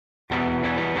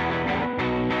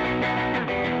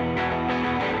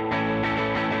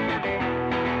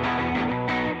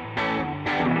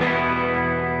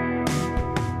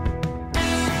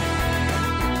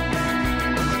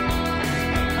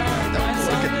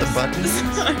button.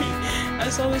 Sorry. I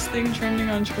saw this thing trending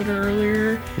on Twitter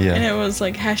earlier, Yeah. and it was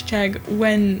like hashtag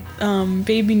when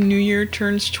baby New Year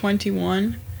turns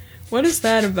 21. What is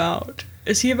that about?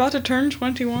 Is he about to turn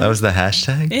 21? That was the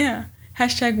hashtag? Yeah.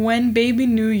 Hashtag when baby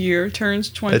New Year turns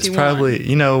 21. It's probably,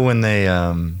 you know, when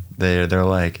they're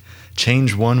like,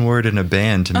 change one word in a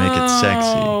band to make it sexy.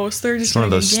 Oh, so they're just It's one of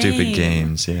doing those a stupid game.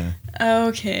 games, yeah.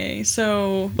 Okay,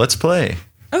 so... Let's play.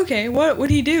 Okay, what would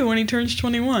he do when he turns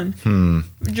 21?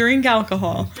 Drink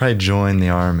alcohol. Probably join the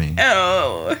army.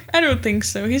 Oh, I don't think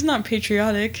so. He's not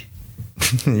patriotic.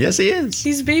 Yes, he is.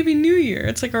 He's baby New Year.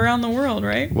 It's like around the world,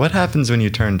 right? What happens when you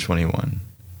turn 21?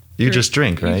 You just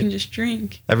drink, right? You can just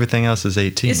drink. Everything else is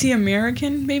 18. Is he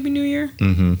American, baby New Year?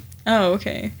 Mm-hmm. Oh,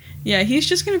 okay. Yeah, he's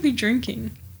just going to be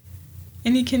drinking.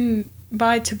 And he can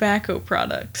buy tobacco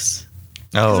products.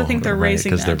 Because Oh, I think they're right, raising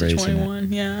 'cause that they're to raising it.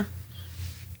 21. Yeah.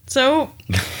 So,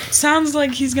 sounds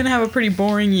like he's going to have a pretty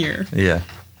boring year. Yeah.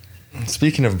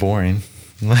 Speaking of boring,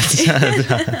 let's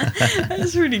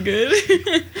That's pretty good.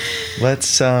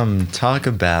 let's talk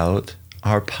about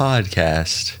our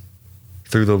podcast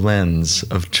through the lens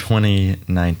of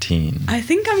 2019. I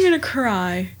think I'm going to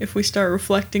cry if we start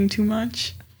reflecting too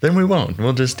much. Then we won't.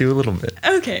 We'll just do a little bit.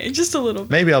 Okay, just a little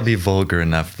bit. Maybe I'll be vulgar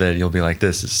enough that you'll be like,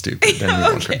 this is stupid. Then we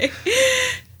won't cry. Okay.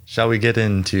 Shall we get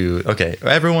into... Okay,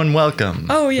 everyone welcome.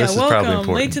 Oh, yeah, This is probably welcome.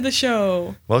 important. Late to the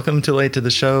show. Welcome to Late to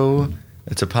the Show.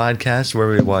 It's a podcast where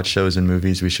we watch shows and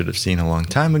movies we should have seen a long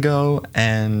time ago.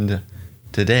 And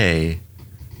today,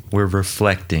 we're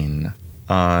reflecting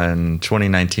on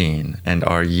 2019 and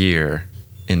our year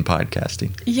in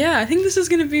podcasting. Yeah, I think this is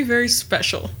going to be very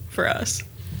special for us.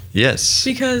 Yes.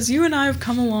 Because you and I have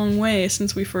come a long way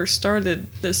since we first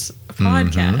started this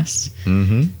podcast.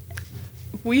 Mm-hmm.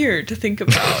 Weird to think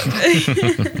about.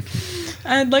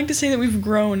 I'd like to say that we've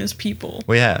grown as people.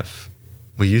 We have.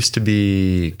 We used to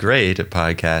be great at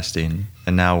podcasting,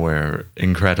 and now we're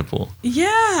incredible.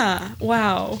 Yeah.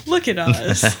 Wow. Look at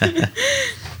us.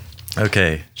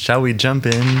 Okay, shall we jump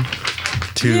in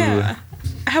to... Yeah.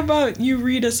 How about you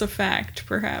read us a fact,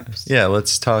 perhaps? Yeah,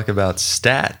 let's talk about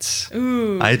stats.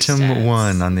 Ooh. Item stats.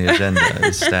 1 on the agenda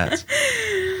is stats.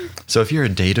 So if you're a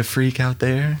data freak out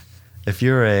there, if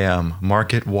you're a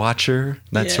market watcher,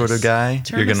 that Yes. sort of guy,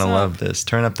 Turn you're going to us up. love this.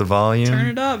 Turn up the volume. Turn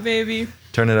it up, baby.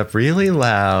 Turn it up really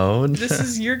loud. This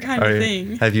is your kind of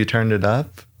thing. Have you turned it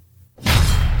up?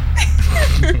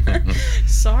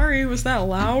 Sorry, was that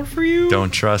loud for you?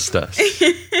 Don't trust us.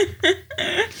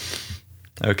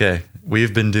 Okay,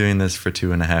 we've been doing this for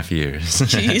 2.5 years.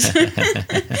 Jeez.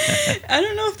 I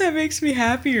don't know if that makes me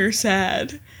happy or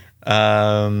sad.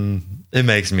 It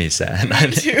makes me sad.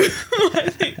 Me too. I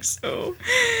think so.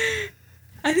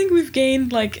 I think we've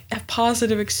gained like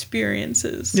positive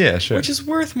experiences. Yeah, sure. Which is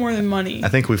worth more than money. I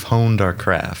think we've honed our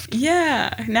craft.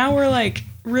 Yeah. Now we're like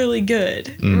really good,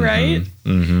 right?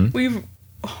 Mm-hmm. We've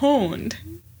honed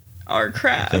our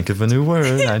craft. Think of a new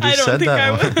word. I just don't said think that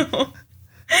I one. will.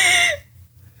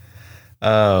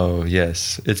 Oh,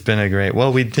 yes. It's been a great...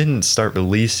 Well, we didn't start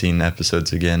releasing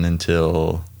episodes again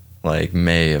until like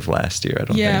May of last year, I don't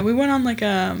think. Yeah, we went on like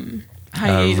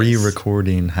hiatus.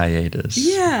 Re-recording hiatus.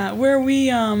 Yeah, where we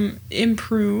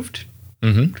improved.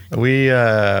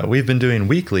 Mm-hmm. We've been doing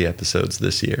weekly episodes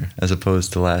this year as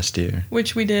opposed to last year.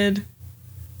 Which we did.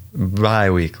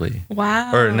 Bi-weekly.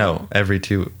 Wow. Or no, every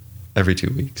 2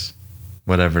 weeks.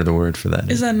 Whatever the word for that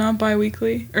is. Is that not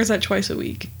bi-weekly? Or is that twice a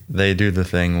week? They do the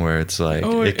thing where it's like,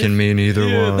 Oh, it can mean either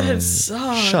one. That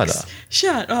sucks. Shut up.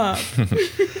 Shut up.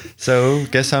 So,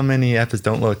 guess how many episodes,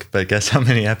 don't look, but guess how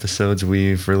many episodes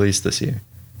we've released this year?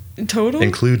 Total?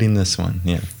 Including this one,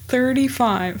 yeah.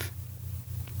 35.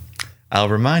 I'll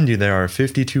remind you there are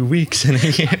 52 weeks in a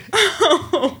year.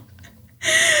 Oh.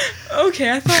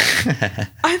 Okay,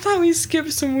 I thought we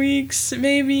skipped some weeks,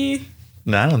 maybe.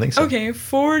 No, I don't think so. Okay,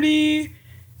 47.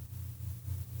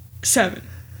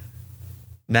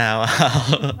 Now,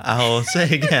 I'll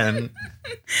say again,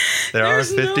 there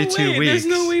There's are 52 no way. weeks There's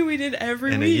no way we did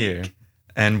every in week. a year.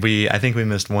 And I think we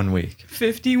missed 1 week.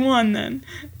 51 then.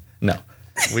 No.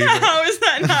 How is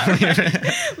that not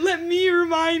right? Let me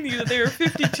remind you that there are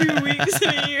 52 weeks in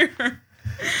a year.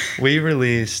 We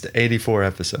released 84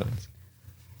 episodes.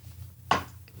 You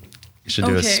should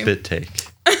do a Okay. spit take.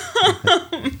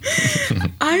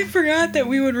 I forgot that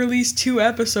we would release 2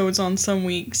 episodes on some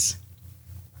weeks.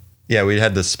 Yeah, we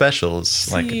had the specials,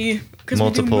 See, like 'cause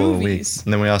multiple we do movies. weeks.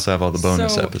 And then we also have all the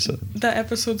bonus So, episodes. The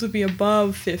episodes would be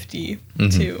above 50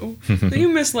 too. So you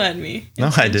misled me.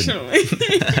 No, I didn't.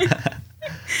 intentionally.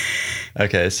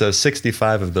 Okay, so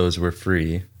 65 of those were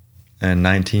free, and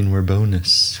 19 were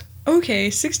bonus. Okay,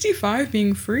 65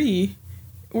 being free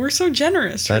We're so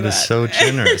generous for That that. is so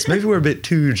generous. Maybe we're a bit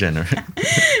too generous.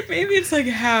 Maybe it's like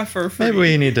half or free. Maybe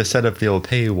we need to set up the old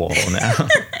paywall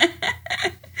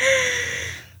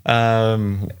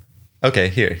now. Okay,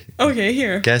 here. Okay,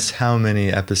 here. Guess how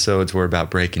many episodes were about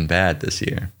Breaking Bad this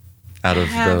year? Out of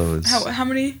those. How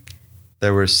many?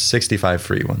 There were 65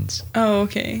 free ones. Oh,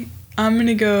 okay. I'm going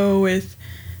to go with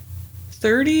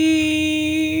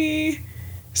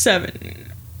 37.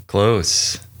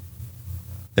 Close.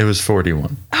 It was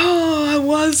 41. Oh, I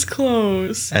was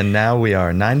close. And now we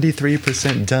are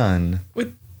 93% done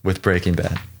With Breaking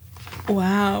Bad.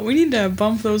 Wow, we need to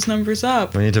bump those numbers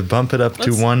up. We need to bump it up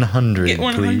to 100, Get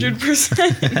 100%.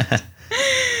 please.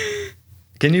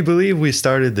 Can you believe we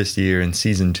started this year in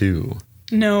season 2?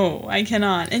 No, I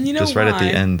cannot. And you know Just why? right at the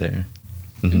end there.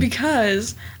 Mhm.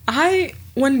 Because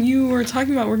when you were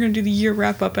talking about we're going to do the year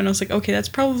wrap up, and I was like, okay, that's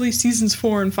probably seasons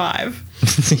 4 and 5.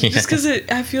 Yeah. Just because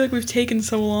I feel like we've taken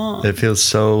so long. It feels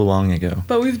so long ago.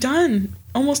 But we've done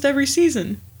almost every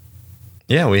season.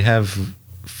 Yeah, we have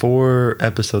 4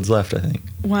 episodes left, I think,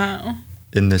 Wow.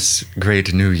 in this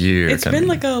great new year. It's been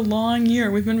like a long year.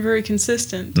 We've been very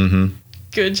consistent. Mm-hmm.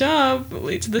 Good job.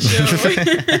 Late to the show.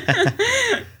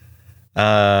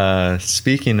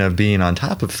 Speaking of being on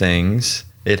top of things,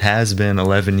 it has been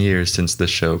 11 years since the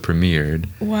show premiered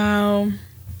Wow.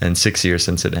 and 6 years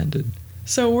since it ended.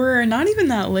 So we're not even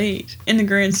that late in the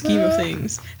grand scheme of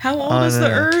things. How old is the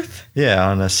Earth? Yeah,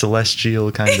 on a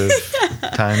celestial kind of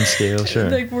time scale, sure.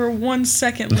 Like we're 1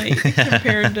 second late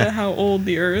compared to how old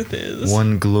the Earth is.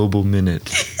 1 global minute.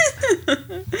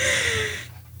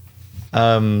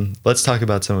 Let's talk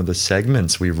about some of the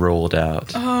segments we rolled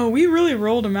out. Oh, we really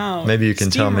rolled them out. Maybe you can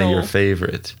tell me your Steamroll.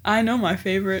 favorite. I know my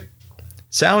favorite.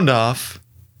 Sound off,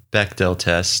 Bechdel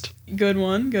test, Good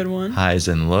one. Good one. highs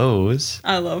and lows.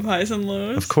 I love highs and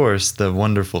lows. Of course, the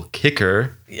wonderful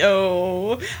kicker.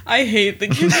 Yo, I hate the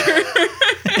kicker.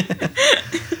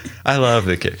 I love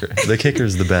the kicker. The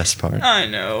kicker's the best part. I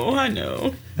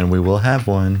know. And we will have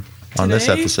one on this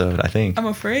Today? episode, I think. I'm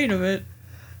afraid of it.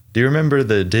 Do you remember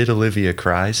the Did Olivia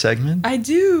Cry segment? I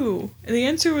do. The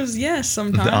answer was yes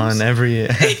sometimes. On every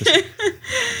episode.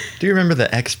 Do you remember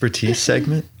the expertise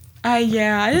segment? I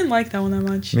didn't like that one that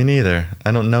much. Me neither.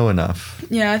 I don't know enough.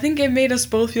 Yeah, I think it made us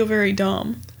both feel very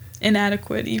dumb.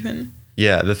 Inadequate, even.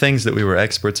 Yeah, the things that we were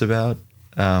experts about,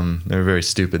 they were very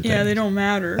stupid things. Yeah, they don't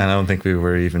matter. And I don't think we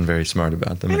were even very smart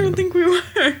about them. I don't think we were.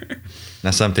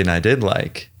 Now, something I did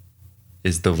like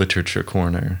is the literature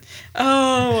corner.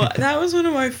 Oh, that was one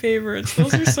of my favorites.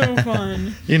 Those are so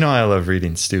fun. You know I love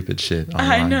reading stupid shit online.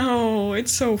 I know.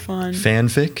 It's so fun.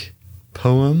 Fanfic,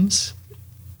 poems,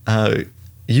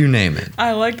 you name it.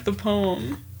 I liked the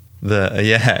poem.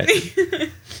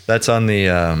 That's on the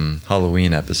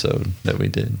Halloween episode that we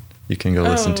did. You can go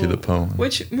listen to the poem.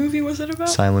 Which movie was it about?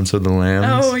 Silence of the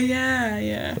Lambs. Oh,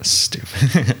 yeah. That's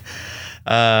stupid.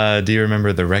 Do you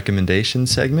remember the recommendation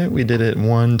segment? We did it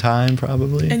one time,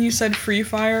 probably. And you said Free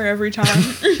Fire every time.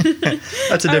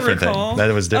 That's a different I recall. thing.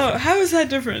 That was different. Oh, how is that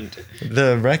different?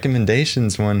 The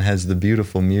recommendations one has the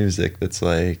beautiful music that's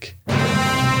like...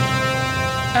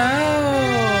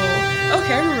 Oh.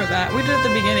 Okay, I remember that. We did it at the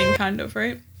beginning, kind of,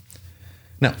 right?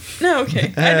 No. No,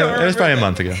 okay. I don't remember. It was probably a that.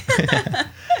 month ago.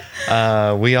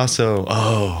 We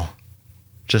also...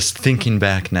 just thinking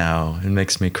back now, it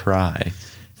makes me cry.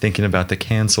 Thinking about the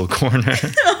cancel corner.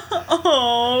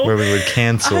 Oh. Where we would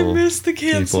cancel I missed the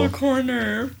cancel people.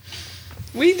 corner.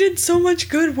 We did so much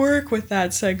good work with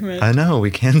that segment. I know, we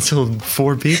canceled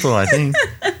 4 people, I think.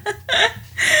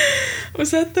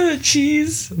 Was that the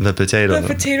cheese? The potato. The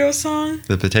potato song?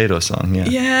 The potato song, yeah.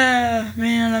 Yeah,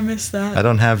 man, I missed that. I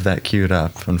don't have that queued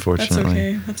up,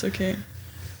 unfortunately. That's okay.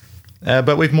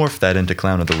 But we've morphed that into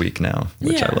Clown of the Week now,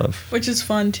 which I love. Which is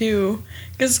fun too.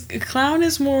 Because Clown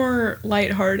is more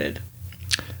lighthearted.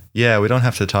 Yeah, we don't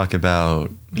have to talk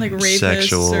about Like rapists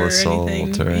sexual or assault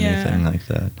anything. or anything Yeah. like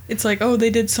that. It's like, oh, they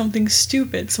did something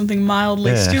stupid, something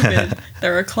mildly Yeah. stupid.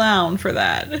 They're a clown for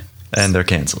that. And they're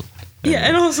canceled. Yeah,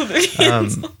 and also they're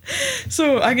canceled.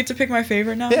 So I get to pick my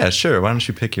favorite now? Yeah, sure. Why don't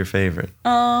you pick your favorite?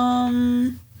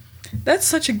 That's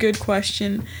such a good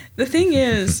question. The thing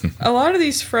is, a lot of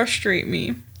these frustrate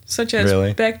me, such as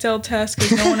Really? Bechdel test,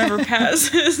 because no one ever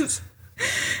passes.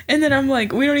 And then I'm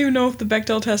like, we don't even know if the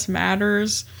Bechdel test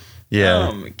matters.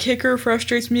 Yeah. Kicker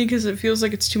frustrates me because it feels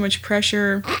like it's too much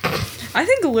pressure. I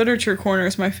think Literature Corner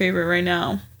is my favorite right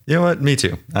now. You know what? Me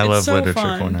too. I It's love so Literature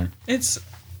fun. Corner. It's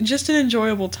just an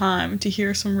enjoyable time to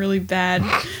hear some really bad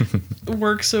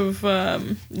works of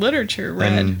literature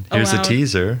read And here's aloud. a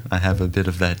teaser. I have a bit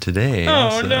of that today. Oh,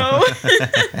 also. no.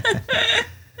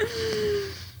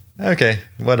 Okay,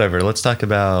 whatever. Let's talk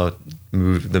about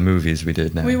the movies we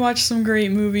did now. We watched some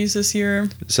great movies this year.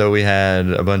 So we had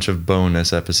a bunch of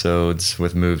bonus episodes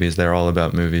with movies. They're all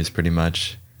about movies pretty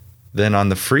much. Then on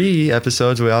the free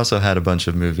episodes, we also had a bunch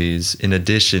of movies in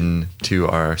addition to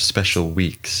our special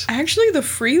weeks. Actually, the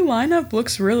free lineup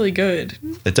looks really good.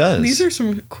 It does. These are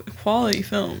some quality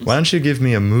films. Why don't you give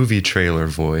me a movie trailer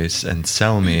voice and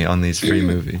sell me on these free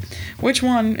movies? Which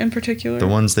one in particular? The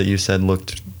ones that you said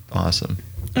looked awesome.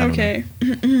 I don't Okay.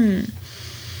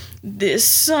 This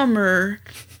summer,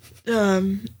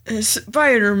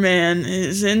 Spider-Man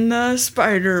is in the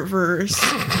Spider-Verse.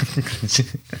 know.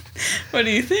 What do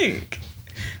you think?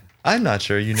 I'm not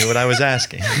sure you knew what I was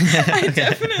asking. I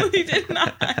definitely did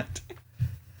not.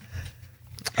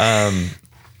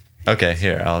 Okay,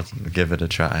 here, I'll give it a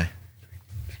try.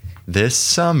 This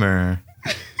summer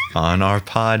on our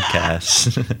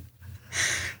podcast,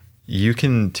 you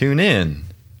can tune in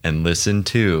and listen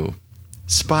to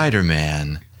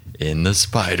Spider-Man in the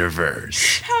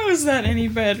Spider-Verse. How is that any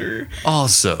better?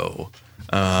 Also,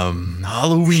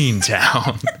 Halloween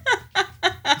Town.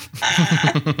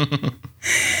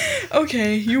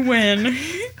 Okay, you win.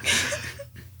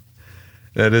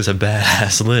 That is a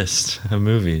badass list of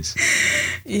movies.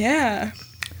 Yeah.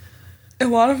 A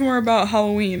lot of them are about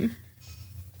Halloween.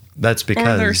 That's because...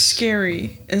 Or they're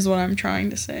scary, is what I'm trying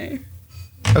to say.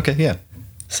 Okay, yeah.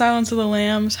 Silence of the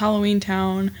Lambs, Halloween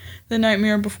Town, The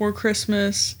Nightmare Before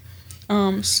Christmas,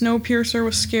 Snowpiercer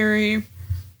was scary.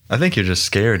 I think you're just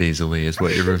scared easily is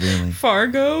what you're revealing.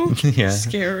 Fargo, Yeah.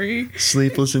 scary.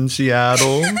 Sleepless in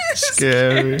Seattle,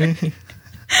 scary.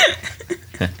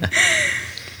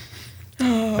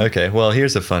 Oh, Okay, well,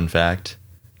 here's a fun fact.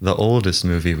 The oldest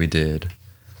movie we did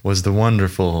was the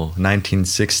wonderful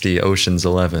 1960 Ocean's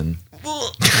 11.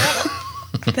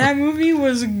 that movie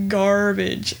was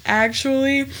garbage.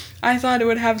 Actually, I thought it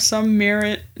would have some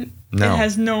merit. No. It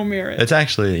has no merit. It's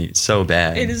actually so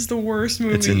bad. It is the worst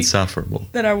movie It's insufferable.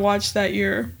 that I watched that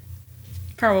year.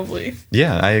 Probably.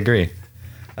 Yeah, I agree.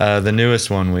 The newest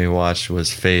one we watched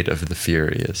was Fate of the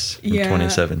Furious in Yeah.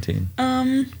 2017.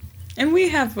 And we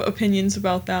have opinions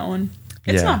about that one.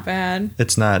 It's Yeah. not bad.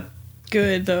 It's not,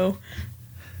 Good, though.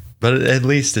 but at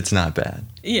least it's not bad.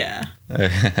 Yeah.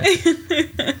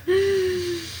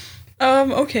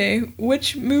 Okay.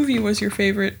 Which movie was your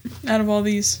favorite out of all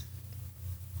these?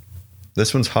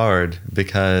 This one's hard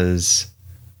because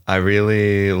I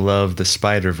really love the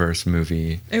Spider-Verse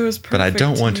movie, It was perfect. but I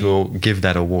don't want me. to give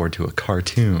that award to a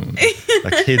cartoon,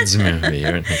 a kid's movie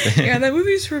or anything. Yeah, that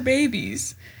movie's for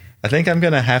babies. I think I'm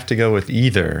going to have to go with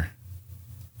either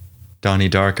Donnie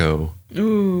Darko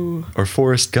Ooh. or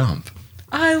Forrest Gump.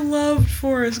 I loved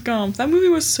Forrest Gump. That movie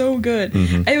was so good.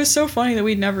 Mhm. It was so funny that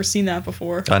we'd never seen that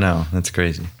before. I know, that's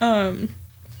crazy.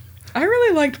 I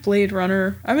really liked Blade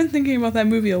Runner. I've been thinking about that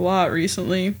movie a lot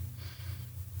recently.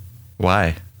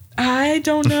 Why? I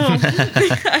don't know.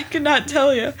 I could not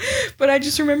tell you. But I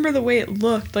just remember the way it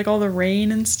looked, like all the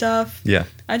rain and stuff. Yeah,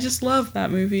 I just loved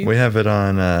that movie. we have it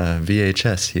on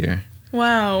VHS here.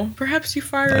 Wow. Perhaps you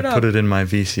fire it I up. put it in my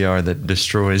VCR that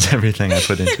destroys everything I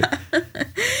put into it.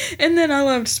 And then I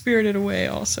loved Spirited Away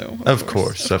also. Of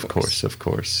course.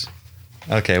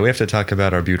 Okay, we have to talk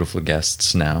about our beautiful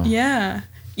guests now. Yeah.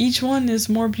 Each one is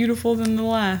more beautiful than the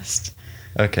last.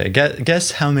 Okay,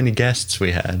 guess how many guests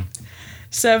we had?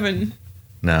 7,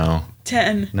 No,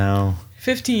 10, no,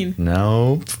 15.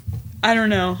 nope. I don't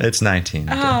know. It's 19.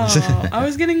 Oh, I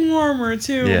was getting warmer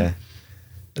too. Yeah.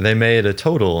 They made a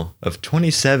total of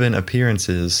 27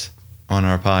 appearances on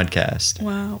our podcast.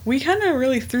 Wow. We kind of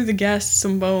really threw the guests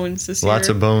some bones this year. Lots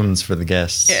of bones for the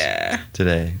guests Yeah.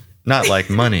 today. Not like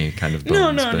money kind of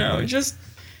bones. but No. like Just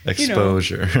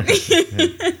exposure.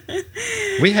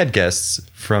 We had guests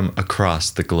from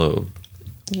across the globe.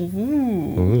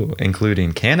 ooh.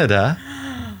 Including Canada,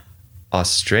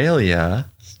 Australia,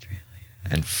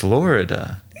 and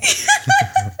Florida.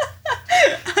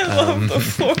 I love the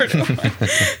Florida one.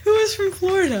 Who is from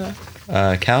Florida?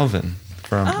 Calvin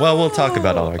from. Well, we'll talk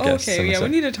about all our guests. Okay, in a yeah, we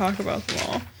sec. need to talk about them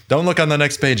all. Don't look on the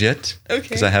next page yet. Okay.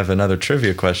 Because I have another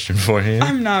trivia question for you.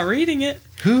 I'm not reading it.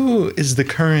 Who is the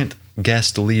current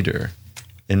guest leader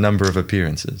in number of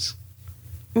appearances?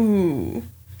 Ooh.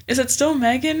 Is it still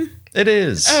Megan? It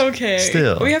is. Okay.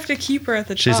 Still. We have to keep her at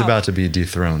the top. She's about to be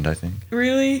dethroned, I think.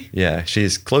 Really? Yeah,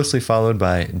 she's closely followed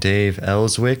by Dave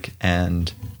Ellswick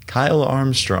and Kyle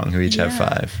Armstrong, who each have Yeah.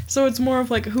 5. So it's more of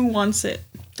like who wants it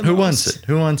the Who most. wants it?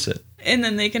 Who wants it? And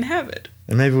then they can have it.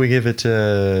 And maybe we give it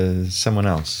to someone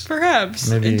else. Perhaps.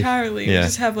 Maybe- entirely. We yeah.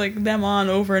 just have like them on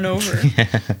over and over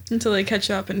Yeah. until they catch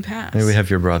up and pass. Maybe we have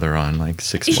your brother on like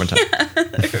 6 more times.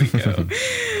 There we go.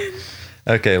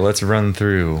 Okay, let's run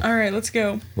through. All right, let's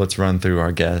go. Let's run through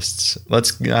our guests.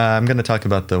 I'm going to talk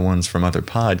about the ones from other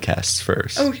podcasts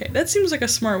first. Okay, that seems like a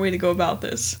smart way to go about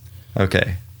this.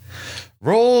 Okay.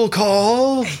 Roll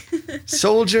call,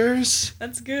 soldiers.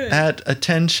 That's good. At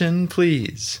attention,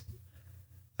 please.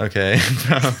 Okay.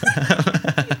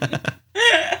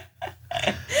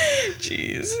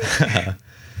 Jeez.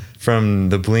 From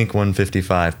the Blink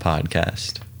 155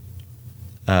 podcast.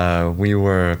 We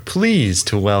were pleased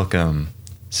to welcome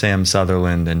Sam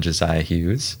Sutherland and Josiah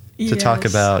Hughes to talk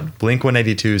Yes. about Blink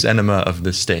 182's Enema of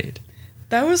the State.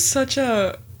 That was such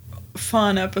a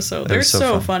fun episode. That They're was so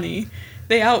so fun. funny.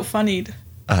 They out-funnied.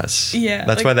 Us. Yeah.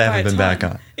 That's like, why they by a haven't been back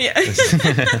ton. on.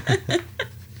 Yeah.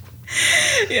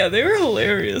 Yeah, they were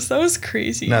hilarious. That was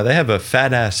crazy. No, they have a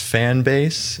fat ass fan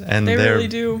base, and They they're really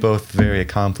do. both very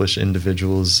accomplished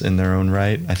individuals in their own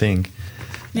right, I think.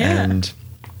 Yeah. And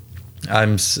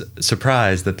I'm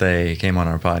surprised that they came on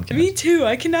our podcast. Me too.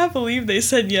 I cannot believe they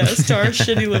said yes to our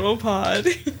shitty little pod.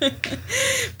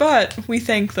 But we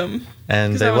thank them.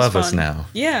 And 'cause they that was love us fun. now.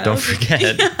 Yeah. Don't that was-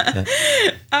 forget.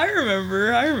 Yeah. I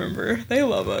remember. They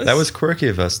love us. That was quirky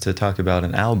of us to talk about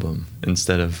an album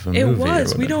instead of a movie. It or was. We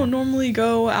whatever. don't normally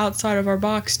go outside of our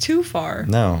box too far.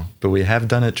 No, but we have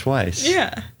done it twice.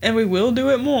 Yeah. And we will do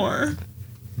it more.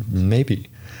 Maybe.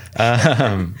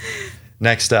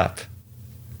 Next up,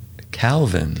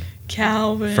 Calvin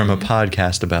Calvin. from a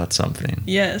podcast about something.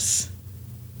 Yes.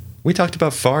 We talked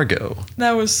about Fargo.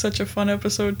 That was such a fun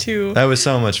episode too. That was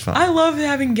so much fun. I love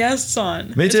having guests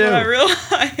on. Me It's too. what I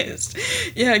realized.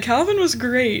 Yeah, Calvin was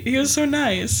great. He was so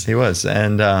nice. He was.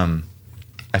 And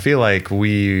I feel like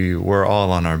we were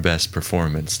all on our best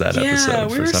performance that episode. Yeah,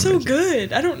 we for were some so reason.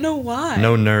 good. I don't know why.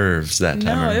 No nerves that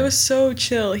time. No, around. it was so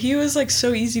chill. He was like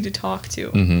so easy to talk to.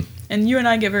 Mm-hmm. And you and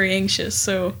I get very anxious,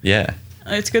 so Yeah.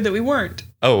 it's good that we weren't.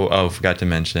 Oh, forgot to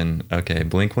mention. Okay,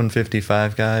 Blink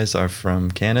 155 guys are from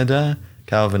Canada.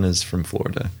 Calvin is from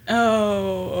Florida.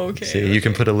 Oh, okay. See, you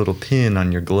can okay. put a little pin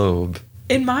on your globe.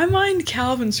 In my mind,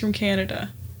 Calvin's from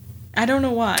Canada. I don't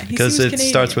know why. He Because seems it Canadian.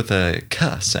 starts with a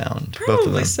K sound. both of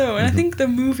Probably them. so. And I Mhm. think the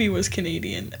movie was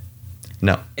Canadian.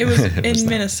 No. It was It in not.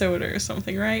 Minnesota or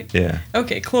something, right? Yeah.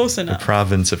 Okay, close The enough.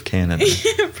 province of Canada.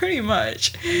 Yeah, pretty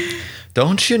much.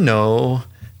 Don't you know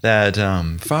that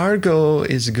Fargo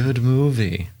is a good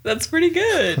movie? That's pretty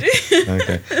good.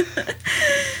 Okay.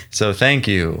 So thank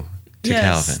you to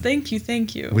yes, Calvin.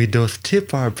 thank you. We doth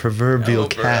tip our proverbial Oh,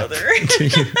 cap brother. to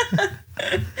you.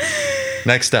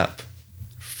 Next up,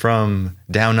 from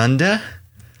Down Under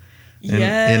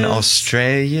in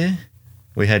Australia,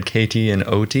 we had Katie and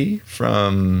Oti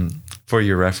from For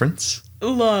Your Reference.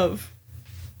 Love.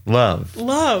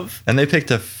 Love. And they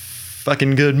picked a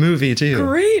fucking good movie too.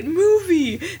 Great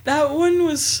movie. That one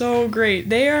was so great.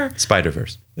 They are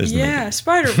Spider-Verse is the movie. yeah,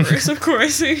 Spider-Verse, of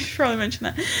course. We should probably mention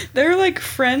that. They're like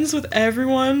friends with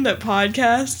everyone that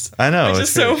podcasts. I know. Which it's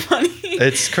is so great. funny.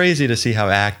 It's crazy to see how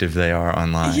active they are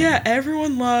online. Yeah,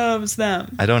 everyone loves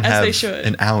them. I don't as have they should.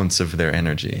 an ounce of their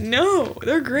energy. No,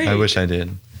 they're great. I wish I did.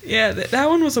 Yeah, that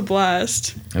one was a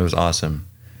blast. It was awesome.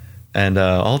 And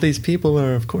all these people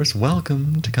are, of course,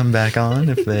 welcome to come back on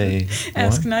if they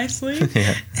Ask want. nicely.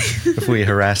 Yeah. If we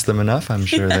harass them enough, I'm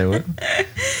sure they will.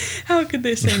 How could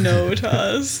they say no to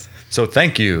us? So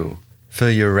thank you for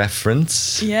your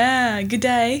reference. Yeah, good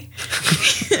day.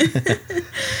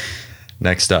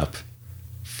 Next up,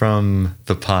 from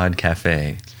the Pod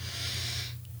Cafe,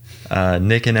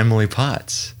 Nick and Emily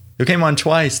Potts, who came on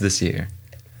twice this year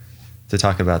to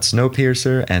talk about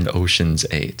Snowpiercer and Ocean's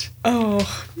 8.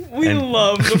 Oh, we And-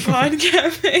 love the Pod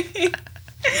Cafe.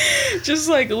 Just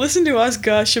like listen to us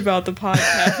gush about the Pod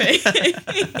Cafe.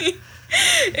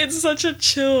 It's such a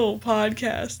chill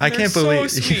podcast. I They're can't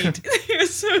believe- so sweet. They're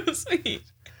so sweet.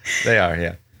 They are,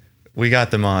 yeah. We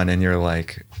got them on, and you're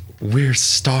like, we're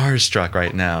starstruck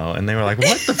right now. And they were like,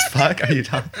 what the fuck are you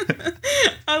talking about?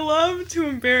 I love to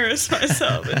embarrass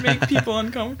myself and make people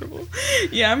uncomfortable.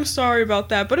 Yeah, I'm sorry about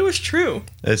that, but it was true.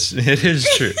 It is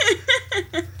true.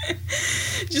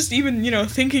 Just even,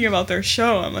 thinking about their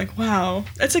show, I'm like, wow,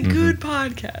 that's a good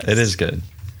podcast. It is good.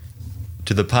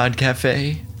 To the Pod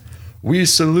Cafe, we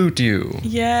salute you.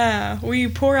 Yeah, we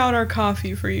pour out our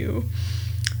coffee for you.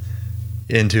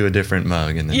 Into a different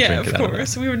mug and then Yeah, drink it of out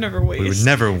course. of We would never waste. it. We would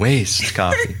never waste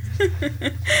coffee.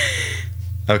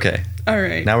 Okay, All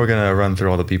right. now we're going to run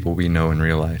through all the people we know in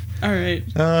real life. All right.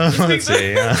 Let's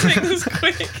see. Let's make this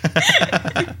quick.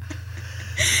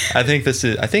 I think this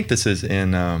is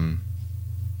in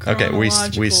okay, we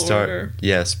Chronological start order.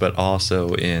 yes, but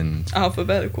also in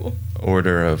Alphabetical.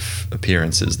 order of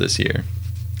appearances this year.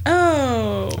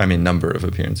 Oh. I mean number of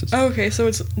appearances. Okay, so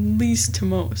it's least to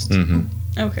most. Mhm.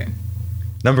 Okay.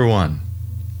 Number 1,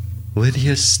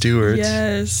 Lydia Stewart,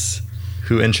 Yes.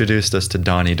 who introduced us to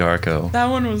Donnie Darko. That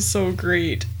one was so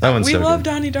great. That one's we so love good.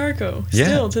 Donnie Darko. Yeah.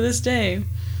 Still to this day.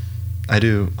 I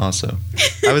do also.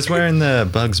 I was wearing the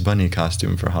Bugs Bunny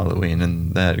costume for Halloween,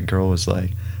 and that girl was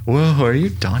like, "Whoa, are you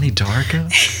Donnie Darko?"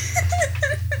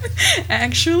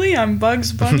 Actually, I'm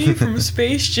Bugs Bunny from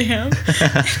Space Jam.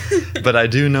 But I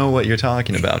do know what you're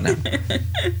talking about now.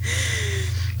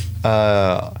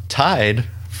 Tied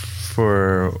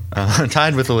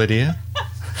with Lydia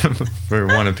for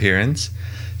one appearance.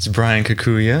 It's Brian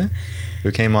Kikuya,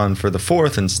 who came on for the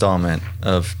 4th installment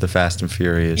of the Fast and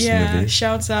Furious movie.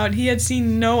 Shouts out. He had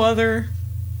seen no other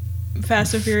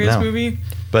Fast and Furious No. movie.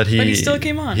 But he still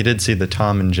came on. He did see the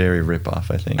Tom and Jerry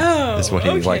ripoff, I think. Oh, is what he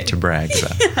okay. liked to brag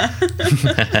about.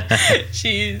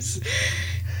 Jeez.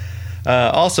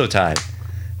 Also tied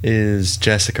is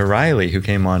Jessica Riley, who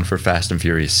came on for Fast and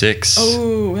Furious 6.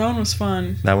 Oh, that one was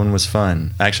fun. That one was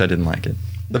fun. Actually, I didn't like it.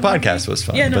 The podcast was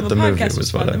fun, Yeah, no, but the movie podcast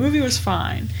was fun. whatever. The movie was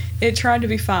fine. It tried to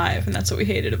be 5, and that's what we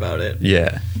hated about it.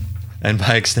 Yeah. And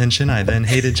by extension, I then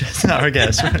hated our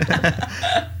guest.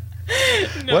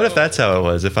 No. What if that's how it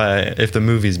was? If the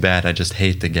movie's bad, I just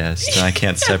hate the guests and I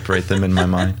can't separate them in my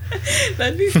mind.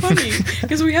 That'd be funny,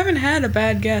 because we haven't had a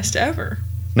bad guest ever,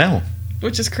 No.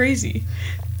 which is crazy.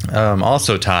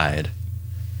 Also tied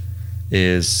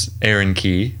is Aaron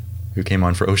Key, who came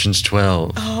on for Ocean's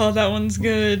 12. Oh, that one's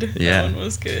good. Yeah. That one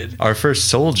was good. Our first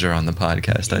soldier on the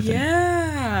podcast, I think.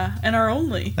 Yeah, and our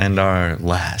only. And our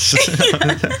last.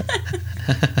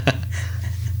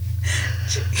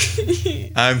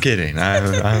 I'm kidding.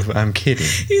 I'm kidding.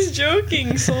 He's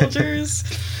joking, soldiers.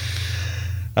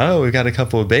 Oh, we got a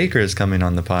couple of bakers coming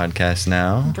on the podcast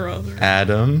now. Brother.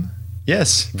 Adam.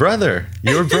 Yes, brother.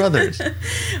 Your brothers.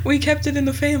 We kept it in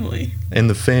the family. In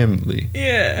the family.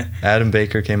 Yeah. Adam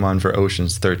Baker came on for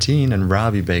Ocean's 13, and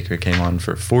Robbie Baker came on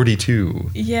for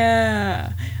 42.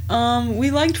 Yeah.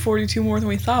 We liked 42 more than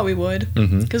we thought we would,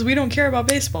 Mm-hmm. because we don't care about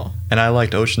baseball. And I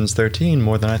liked Ocean's 13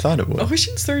 more than I thought it would.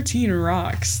 Ocean's 13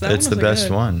 rocks. That It's one the was best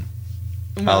good. one.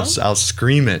 Well, I'll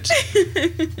scream it.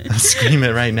 I'll scream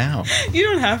it right now. You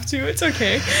don't have to. It's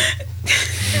okay.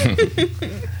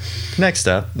 Next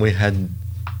up, we had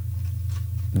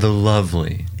the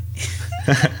lovely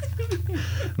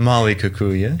Molly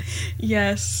Kikuya,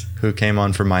 Yes. who came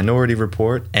on for Minority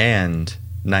Report and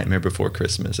Nightmare Before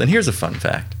Christmas. And here's a fun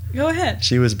fact. Go ahead.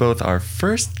 She was both our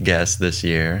first guest this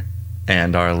year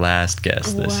and our last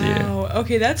guest this year. Wow.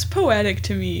 Okay, that's poetic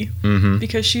to me, Mm-hmm.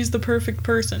 because she's the perfect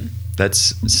person.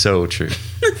 That's so true.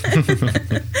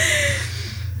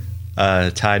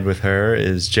 Tied with her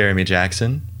is Jeremy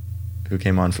Jackson, who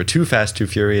came on for Too Fast, Too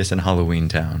Furious and Halloween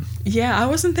Town. Yeah, I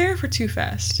wasn't there for Too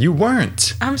Fast. You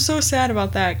weren't, I'm so sad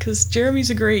about that, because Jeremy's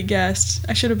a great guest.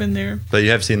 I should have been there. but you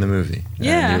have seen the movie. and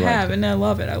Yeah, I you liked have, it. and I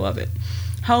love it. I love it.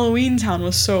 Halloween Town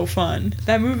was so fun.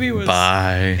 That movie was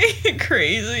Bye.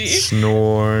 crazy.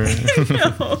 Snore.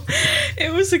 No,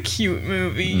 it was a cute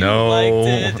movie. You No, liked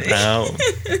it. no.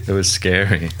 It was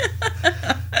scary.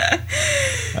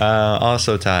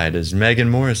 Also tied is Megan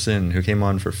Morrison, who came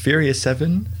on for Furious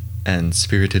 7 and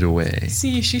Spirited Away.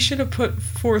 See, she should have put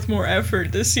forth more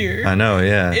effort this year. I know,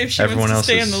 yeah. If she Everyone wants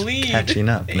to else stay is in the lead. catching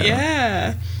up now.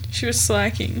 Yeah, she was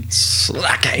slacking.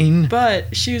 Slacking.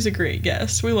 But she was a great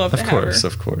guest. We love to Of have course, her.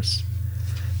 of course.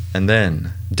 And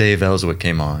then Dave Ellswick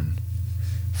came on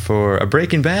for a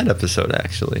Breaking Bad episode,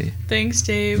 actually. Thanks,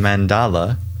 Dave.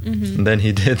 Mandala. Mhm. And then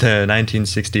he did the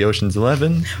 1960 Ocean's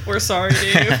 11 We're sorry,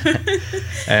 Dave.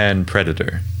 and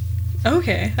Predator.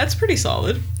 Okay, that's pretty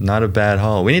solid. Not a bad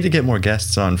haul. We need to get more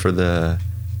guests on for the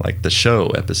show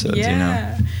episodes, you know.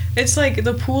 Yeah. It's like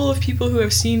the pool of people who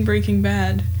have seen Breaking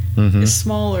Bad Mhm. is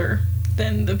smaller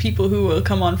than the people who will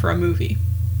come on for a movie.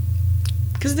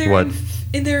 Because they're, What?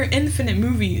 they're infinite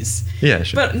movies. Yeah,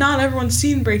 sure. But not everyone's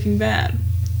seen Breaking Bad.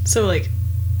 So, like,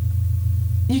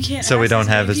 you can't. So we ask don't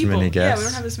have as people. many Yeah, guests? we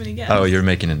don't have as many guests. Oh, you're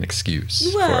making an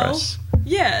excuse for Well, us.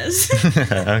 Yes.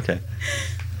 Okay.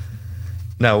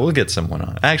 No, we'll get someone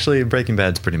on. Actually, Breaking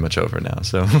Bad's pretty much over now,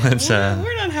 so let's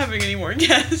We're not having any more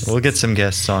guests. we'll get some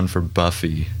guests on for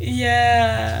Buffy.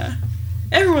 Yeah.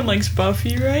 Everyone likes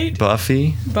Buffy, right?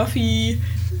 Buffy? Buffy.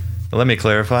 Let me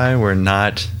clarify, we're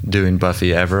not doing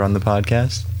Buffy ever on the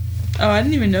podcast. Oh, I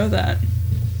didn't even know that.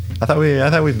 I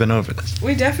thought we've been over this.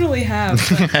 We definitely have.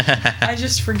 But I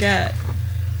just forget.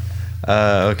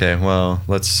 Okay, well,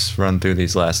 let's run through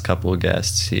these last couple of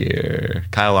guests here.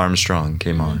 Kyle Armstrong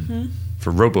came on Mhm.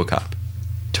 for RoboCop,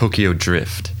 Tokyo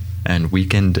Drift, and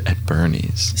Weekend at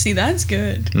Bernie's. See, that's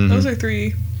good. Mhm. Those are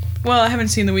 3. Well, I haven't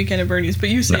seen The Weekend at Bernie's, but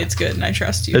you say No. it's good, and I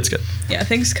trust you. It's good. Yeah,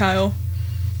 thanks, Kyle.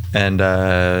 And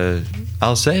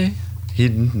I'll say he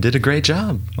did a great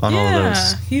job on all of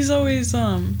those. He's always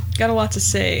got a lot to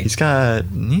say.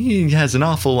 He has an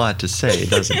awful lot to say,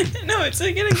 doesn't he? No, it's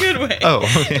like in a good way. Oh,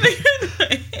 okay. In a good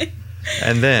way.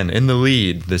 And then in the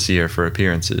lead this year for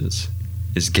appearances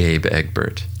is Gabe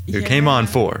Egbert, who came on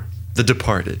for The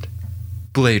Departed,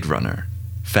 Blade Runner,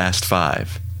 Fast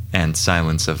 5, and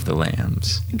Silence of the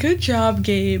Lambs. Good job,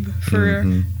 Gabe, for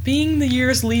being the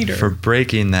year's leader. For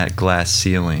breaking that glass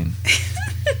ceiling.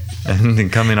 And then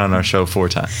coming on our show 4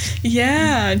 times.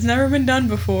 Yeah, it's never been done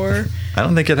before. I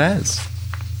don't think it has.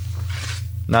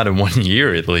 Not in 1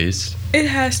 year, at least. It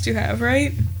has to have,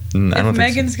 right? I don't think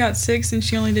Megan's got 6 and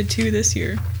she only did 2 this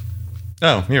year.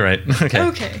 Oh, you're right. Okay.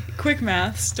 Okay, quick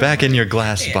maths. Back in your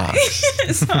glass box.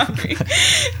 Sorry.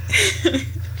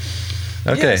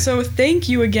 Okay. Yeah, so thank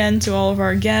you again to all of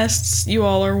our guests. You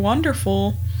all are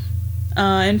wonderful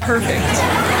and perfect.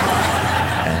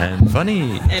 And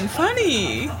funny. And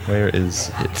funny. Where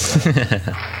is it?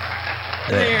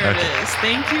 There it is.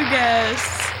 Thank you,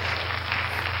 guests.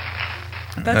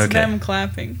 That's them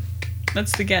clapping.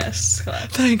 That's the guests clapping.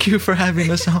 Thank you for having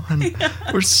us on. Yeah.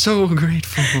 We're so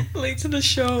grateful. Late to the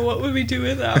show. What would we do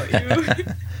without you?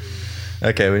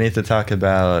 Okay, we need to talk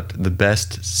about the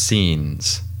best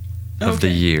scenes of the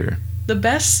year. The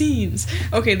best scenes.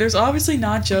 Okay, there's obviously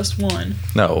not just one.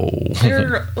 No.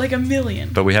 There are like a million.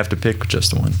 But we have to pick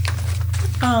just one.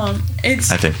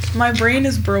 I think. My brain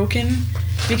is broken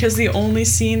because the only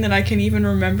scene that I can even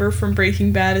remember from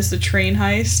Breaking Bad is the train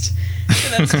heist.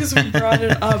 And that's because we brought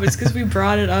it up. It's because we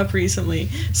brought it up recently.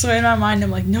 So in my mind,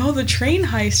 I'm like, no, the train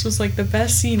heist was like the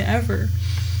best scene ever.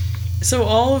 So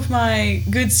all of my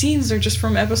good scenes are just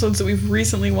from episodes that we've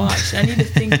recently watched. I need to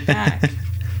think back.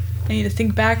 I need to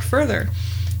think back further.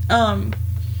 I'll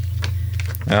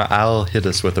hit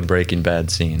us with a Breaking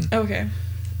Bad scene. Okay.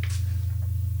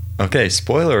 Okay,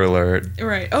 spoiler alert.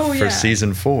 Right. Oh, yeah. For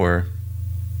season 4,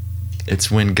 it's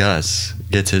when Gus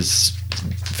gets his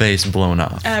face blown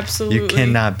off. Absolutely. You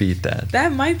cannot beat that.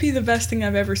 That might be the best thing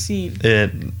I've ever seen.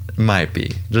 It might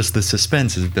be. Just the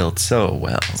suspense is built so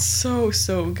well.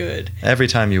 So good. Every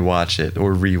time you watch it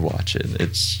or rewatch it,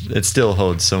 it still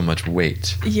holds so much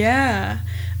weight. Yeah.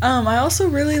 I also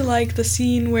really like the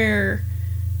scene where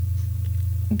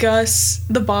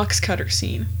the box cutter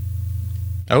scene.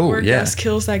 Oh, where yeah. Gus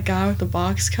kills that guy with the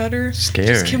box cutter. Scary.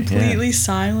 Just completely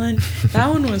silent. That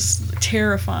one was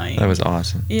terrifying. That was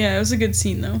awesome. Yeah, it was a good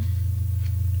scene though.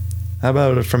 How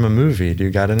about from a movie? Do you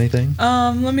got anything?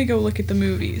 Let me go look at the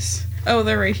movies. Oh,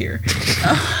 they're right here.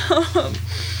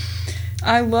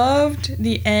 I loved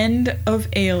the end of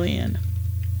Alien.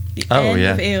 The end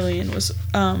of Alien was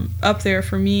up there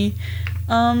for me.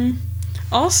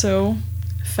 Also,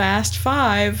 Fast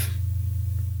 5.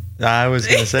 I was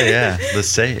going to say, yeah, the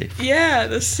safe. Yeah,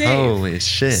 the safe. Holy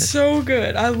shit. So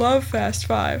good. I love Fast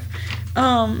 5.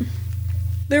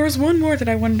 There was one more that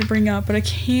I wanted to bring up, but I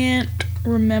can't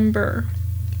remember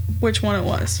which one it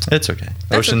was. It's okay.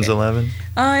 Ocean's 11?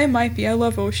 It might be. I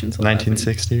love Ocean's 11.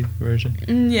 1960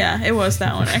 version? Yeah, it was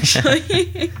that one,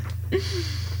 actually.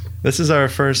 This is our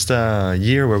first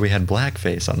year where we had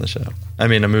blackface on the show. I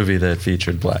mean, a movie that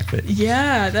featured blackface.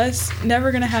 Yeah, that's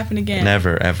never going to happen again.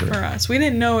 Never, ever. For us. We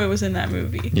didn't know it was in that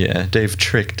movie. Yeah, Dave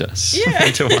tricked us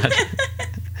to watch it.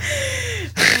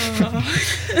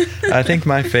 I think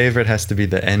my favorite has to be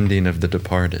the ending of The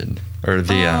Departed. Or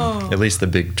at least the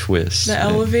big twist. The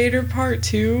elevator part,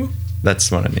 too?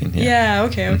 That's what I mean, yeah.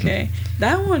 Yeah, okay.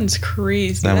 That one's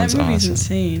crazy. That movie's awesome.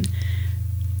 Insane.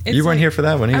 You weren't here for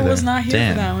that one either. I was not here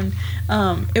for that one.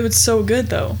 It was so good,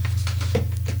 though.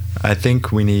 I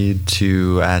think we need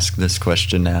to ask this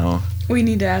question now. We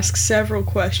need to ask several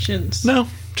questions. No,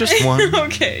 just one.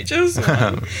 Okay, just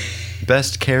one.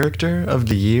 Best character of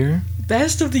the year?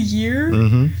 Best of the year?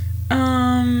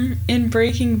 Mm-hmm. In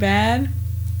Breaking Bad,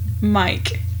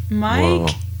 Mike. Whoa.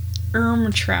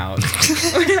 Ehrmantraut.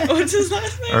 What's his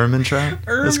last name? Ehrmantraut?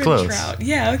 That's close. Ehrmantraut.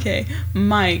 Yeah, okay.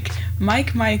 Mike.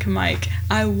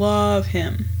 I love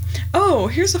him. Oh,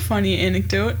 here's a funny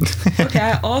anecdote. Okay,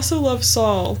 I also love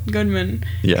Saul Goodman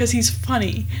because he's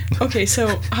funny. Okay,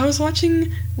 so I was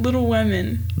watching Little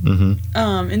Women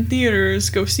in theaters,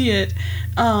 go see it.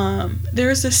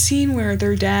 There's a scene where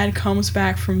their dad comes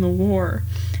back from the war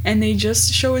and they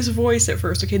just show his voice at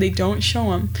first. Okay, they don't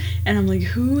show him. And I'm like,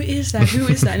 who is that?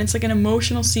 And it's like an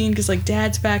emotional scene because like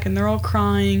dad's back and they're all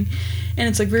crying. And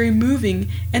it's like very moving,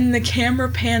 and the camera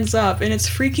pans up, and it's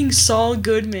freaking Saul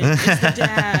Goodman. It's the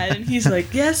dad, and he's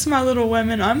like, "Yes, my little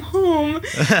women, I'm home."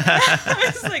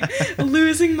 I was like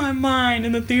losing my mind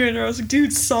in the theater. I was like,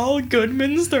 "Dude, Saul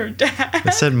Goodman's their dad."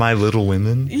 It said "My Little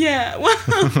Women." Yeah, well,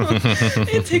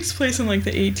 It takes place in like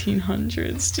the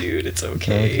 1800s, dude. It's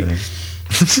okay.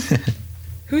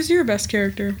 Who's your best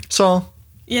character? Saul.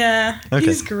 Yeah,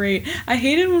 he's great. I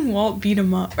hated when Walt beat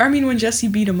him up. When Jesse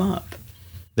beat him up.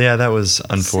 Yeah, that was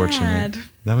unfortunate. Sad.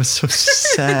 That was so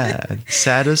sad.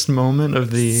 Saddest moment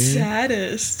of the year?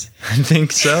 Saddest. I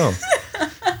think so.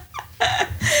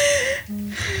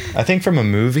 I think from a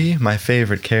movie, my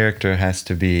favorite character has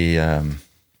to be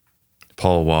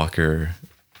Paul Walker.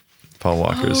 Paul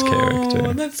Walker's character.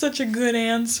 Oh, that's such a good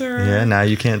answer. Yeah, now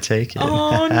you can't take it.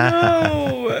 Oh,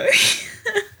 no.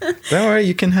 Don't worry,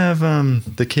 you can have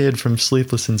the kid from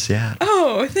Sleepless in Seattle.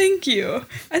 Oh, thank you.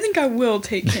 I think I will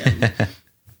take him.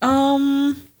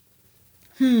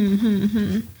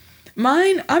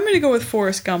 Mine, I'm going to go with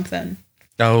Forrest Gump then.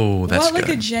 Oh, that's good. Like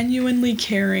a genuinely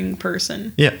caring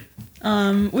person. Yeah.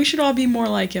 We should all be more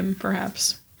like him,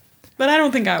 perhaps. But I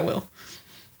don't think I will.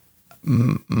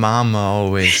 Mama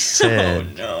always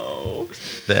said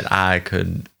that I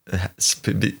could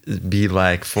be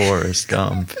like Forrest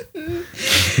Gump.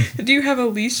 Do you have a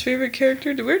least favorite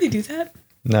character? Did we already do that?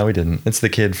 No, we didn't. It's the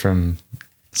kid from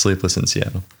Sleepless in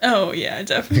Seattle. Oh, yeah,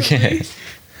 definitely. Okay.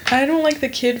 I don't like the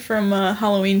kid from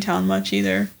Halloween Town much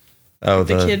either. Oh,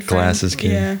 the kid glasses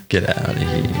kid? Yeah. Get out of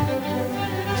here.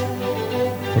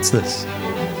 What's this?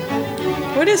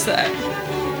 What is that?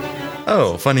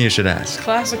 Oh, funny you should ask.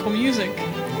 Classical music.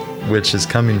 Which is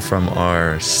coming from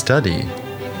our study.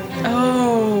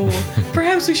 Oh,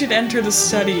 perhaps we should enter the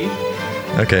study.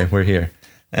 Okay, we're here.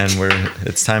 And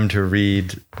it's time to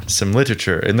read some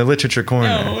literature in the literature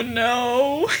corner. Oh,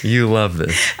 no. You love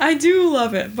this. I do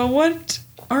love it, but what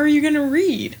are you going to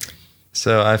read?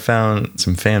 So I found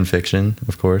some fan fiction,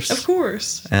 of course. Of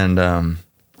course. And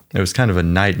it was kind of a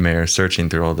nightmare searching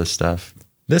through all this stuff.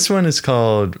 This one is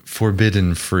called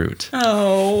Forbidden Fruit.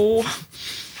 Oh,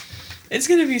 it's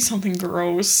going to be something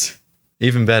gross.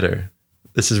 Even better,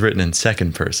 this is written in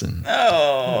second person.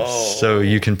 Oh. So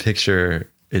you can picture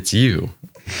it's you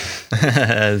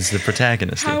as the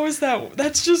protagonist. How is that?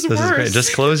 That's just worse. This is great.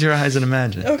 Just close your eyes and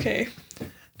imagine. Okay.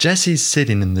 Jesse's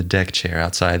sitting in the deck chair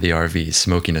outside the RV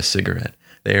smoking a cigarette.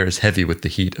 The air is heavy with the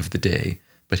heat of the day,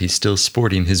 but he's still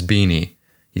sporting his beanie.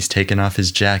 He's taken off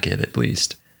his jacket, at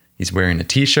least. He's wearing a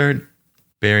t-shirt,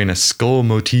 bearing a skull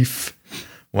motif,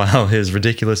 while his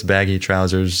ridiculous baggy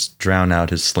trousers drown out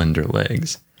his slender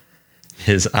legs.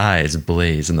 His eyes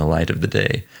blaze in the light of the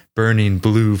day, burning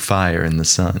blue fire in the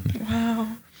sun. Wow.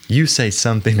 You say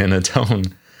something in a tone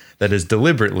that is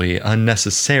deliberately,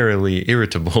 unnecessarily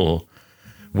irritable,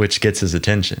 which gets his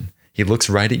attention. He looks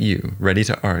right at you, ready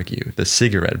to argue, the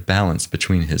cigarette balanced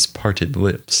between his parted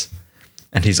lips.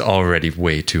 And he's already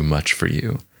way too much for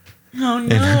you. Oh,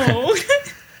 no.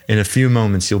 In a few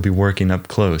moments, you'll be working up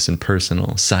close and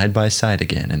personal, side by side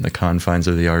again in the confines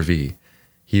of the RV.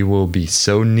 He will be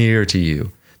so near to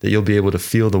you that you'll be able to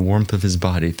feel the warmth of his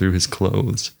body through his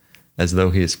clothes, as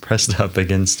though he is pressed up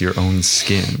against your own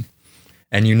skin.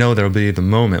 And you know there'll be the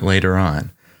moment later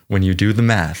on, when you do the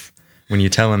math, when you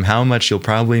tell him how much you'll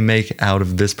probably make out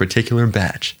of this particular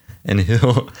batch, and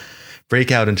he'll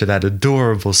break out into that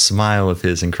adorable smile of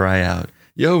his and cry out,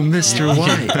 "Yo, Mr.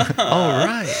 White, all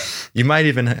right." You might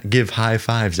even give high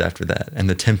fives after that, and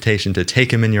the temptation to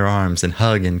take him in your arms and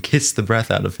hug and kiss the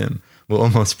breath out of him will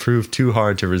almost prove too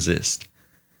hard to resist.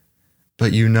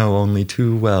 But you know only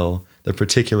too well the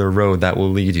particular road that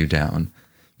will lead you down,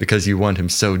 because you want him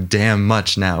so damn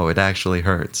much now it actually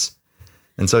hurts.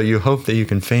 And so you hope that you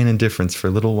can feign indifference for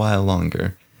a little while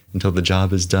longer, until the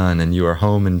job is done and you are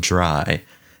home and dry,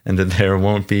 and that there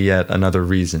won't be yet another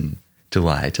reason to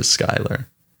lie to Skylar.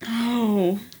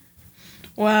 Oh,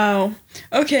 wow.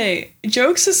 Okay,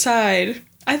 jokes aside,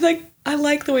 I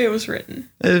like the way it was written.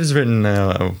 It was written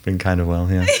kind of well,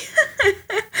 yeah.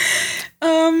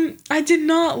 I did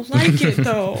not like it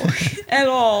though, at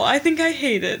all. I think I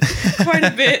hate it quite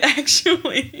a bit,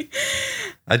 actually.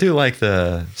 I do like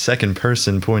the second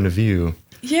person point of view.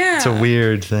 Yeah. It's a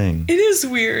weird thing. It is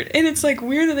weird, and it's like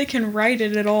weird that they can write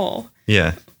it at all.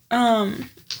 Yeah. I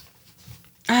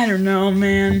don't know,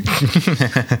 man.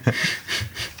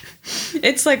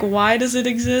 It's like, why does it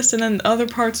exist? And then other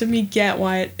parts of me get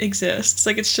why it exists.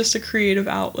 Like, it's just a creative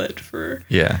outlet for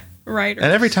writers.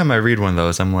 And every time I read one of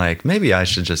those, I'm like, maybe I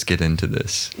should just get into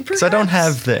this. Because I don't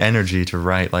have the energy to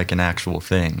write like an actual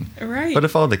thing. Right. But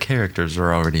if all the characters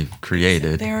are already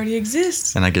created. They already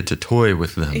exist. And I get to toy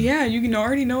with them. Yeah, you can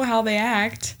already know how they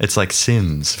act. It's like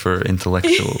Sims for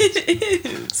intellectuals. It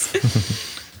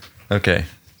is. Okay,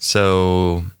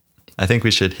 so I think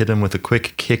we should hit him with a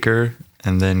quick kicker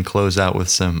and then close out with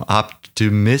some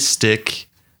optimistic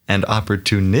and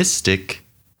opportunistic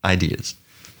ideas.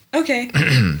 Okay.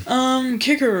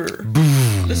 Kicker.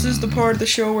 Boom. This is the part of the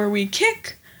show where we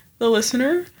kick the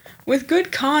listener with good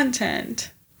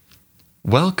content.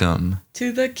 Welcome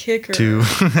to the kicker. To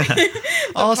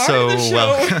also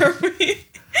welcome.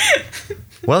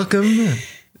 Welcome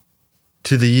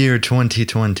to the year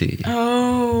 2020.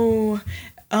 Oh,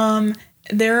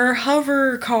 there are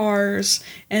hover cars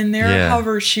and there are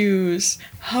hover shoes,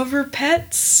 hover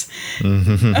pets.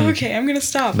 Okay, I'm gonna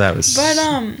stop. That was. But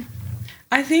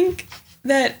I think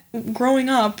that growing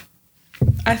up,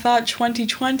 I thought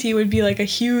 2020 would be like a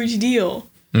huge deal.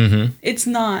 Mm-hmm. It's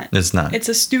not. It's not. It's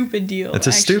a stupid deal. It's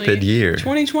a stupid year.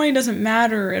 2020 doesn't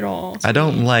matter at all. I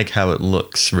don't like how it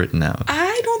looks written out.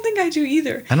 I don't think I do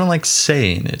either. I don't like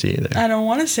saying it either. I don't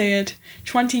want to say it.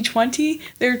 2020,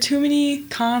 there are too many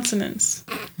consonants.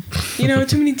 Too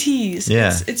many T's.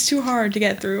 Yeah. It's too hard to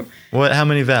get through. What? How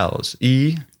many vowels?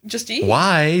 E? Just E.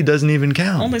 Y doesn't even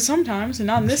count. Only sometimes, and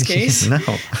not in this case. No.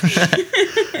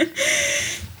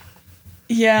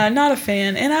 Yeah, not a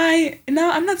fan. And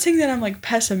I'm not saying that I'm like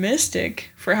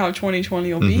pessimistic for how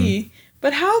 2020 will be,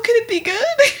 but how could it be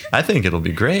good? I think it'll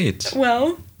be great.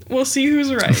 Well, we'll see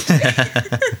who's right.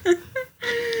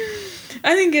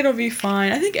 I think it'll be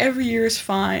fine. I think every year is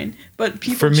fine, but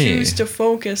people choose to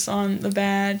focus on the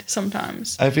bad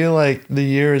sometimes. I feel like the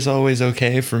year is always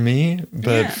okay for me,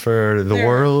 but for the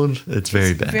world, it's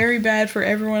very bad. Very bad for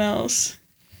everyone else.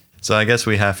 So I guess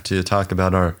we have to talk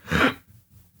about our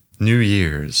New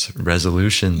Year's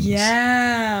resolutions.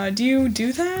 Yeah. Do you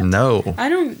do that? No. I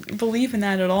don't believe in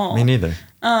that at all. Me neither.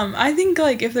 I think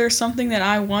like if there's something that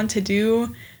I want to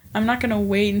do, I'm not gonna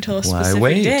wait until a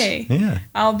specific day. Yeah.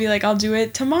 I'll be like, I'll do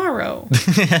it tomorrow.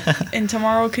 And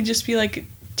tomorrow could just be like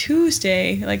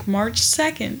Tuesday, like March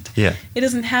 2nd. Yeah. It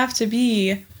doesn't have to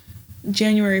be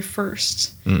January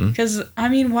 1st. Because, I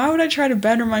mean, why would I try to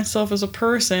better myself as a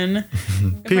person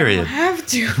Period. if I don't have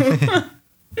to?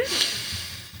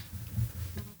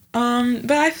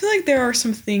 But I feel like there are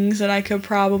some things that I could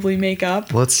probably make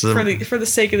up for the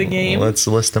sake of the game. Let's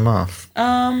list them off.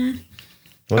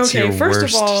 What's your first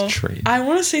worst of all, trait? I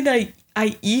want to say that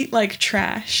I eat like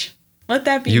trash. Let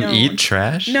that be known. You eat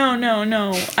trash?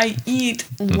 No. I eat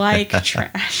like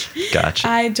trash. Gotcha.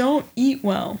 I don't eat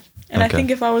well. And I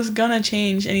think if I was gonna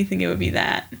change anything, it would be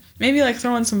that. Maybe like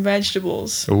throw in some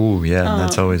vegetables. Ooh, yeah,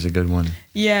 that's always a good one.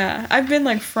 Yeah, I've been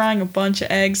like frying a bunch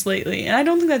of eggs lately, and I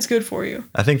don't think that's good for you.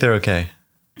 I think they're okay.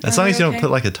 As long as you don't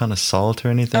put like a ton of salt or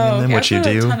anything in them, which you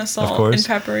do, a ton of salt of course. And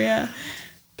pepper, yeah.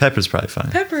 Pepper's probably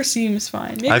fine. Pepper seems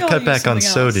fine. Maybe I've cut back on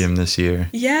sodium this year.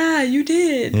 Yeah, you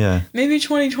did. Yeah. Maybe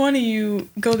 2020 you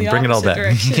go the Bring opposite it all back.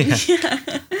 direction.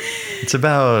 Yeah. It's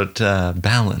about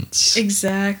balance.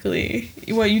 Exactly.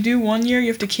 What you do one year, you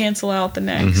have to cancel out the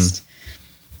next.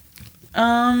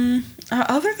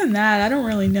 Other than that, I don't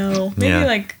really know. Maybe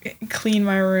like clean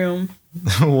my room.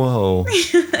 Whoa.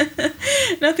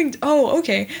 Nothing. Oh,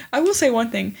 okay. I will say one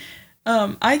thing.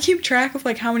 I keep track of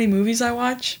like how many movies I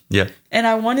watch. Yeah. And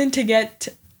I wanted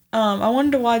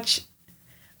to watch.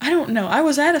 I don't know. I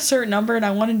was at a certain number and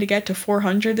I wanted to get to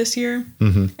 400 this year.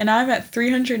 And I'm at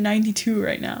 392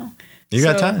 right now. You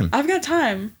got time. I've got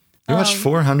time. You watched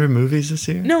 400 movies this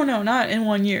year? No, not in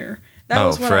 1 year. That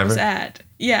was what forever? I was at.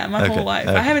 Yeah, my whole life.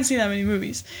 Okay. I haven't seen that many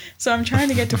movies. So I'm trying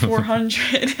to get to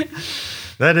 400.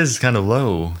 That is kind of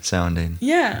low sounding.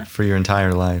 Yeah. For your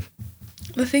entire life.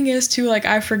 The thing is too, like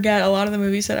I forget a lot of the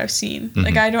movies that I've seen.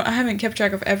 Like I haven't kept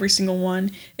track of every single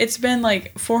one. It's been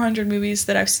like 400 movies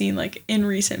that I've seen like in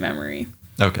recent memory.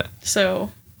 Okay.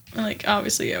 So, like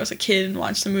obviously I was a kid and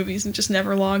watched the movies and just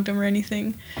never logged them or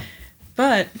anything.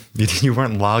 But you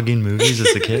weren't logging movies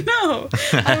as a kid? No,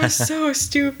 I was so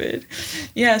stupid.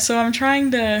 Yeah, so I'm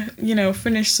trying to,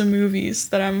 finish some movies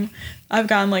that I've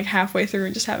gotten like halfway through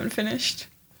and just haven't finished.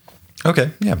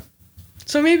 Okay, yeah.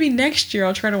 So maybe next year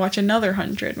I'll try to watch another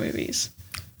 100 movies.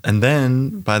 And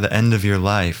then by the end of your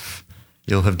life,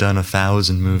 you'll have done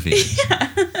 1,000 movies.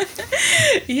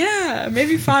 Yeah,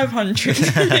 maybe 500.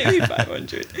 Maybe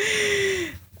 500.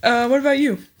 What about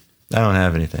you? I don't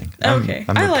have anything. Okay.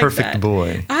 I'm the perfect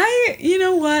boy. You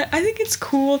know what? I think it's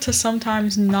cool to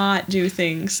sometimes not do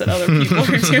things that other people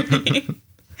are doing.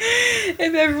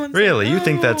 If everyone's really? Like, you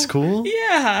think that's cool?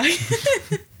 Yeah.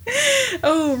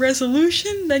 Oh,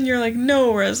 resolution? Then you're like,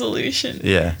 no resolution.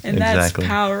 Yeah, and exactly. That's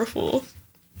powerful.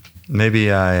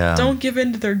 Maybe I... don't give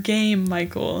in to their game,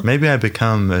 Michael. Maybe I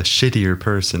become a shittier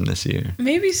person this year.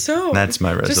 Maybe so. That's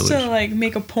my resolution. Just to, like,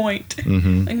 make a point.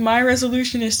 Like, my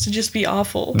resolution is to just be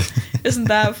awful. Isn't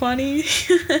that funny?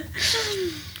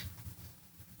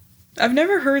 I've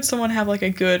never heard someone have like a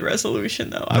good resolution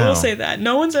though. I No. will say that.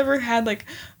 No one's ever had like,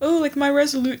 oh, like my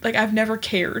like I've never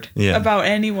cared about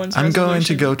anyone's I'm resolution. going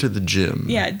to go to the gym.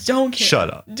 Yeah, don't care.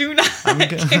 Shut up. Do not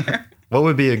care. What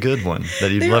would be a good one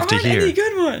that you'd love to hear? There aren't any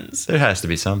good ones. There has to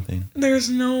be something. There's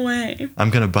no way. I'm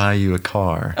going to buy you a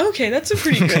car. Okay, that's a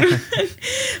pretty good one.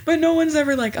 But no one's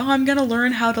ever like, oh, I'm going to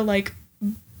learn how to like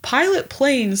pilot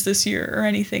planes this year or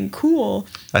anything cool.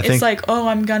 It's like, oh,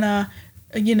 I'm going to,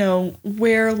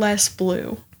 wear less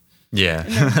blue. Yeah.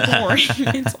 And they're boring.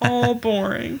 It's all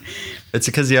boring. It's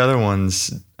because the other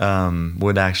ones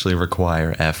would actually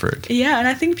require effort. Yeah, and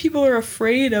I think people are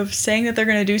afraid of saying that they're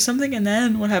going to do something, and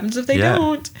then what happens if they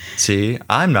don't? See,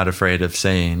 I'm not afraid of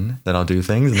saying that I'll do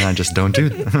things, and then I just don't do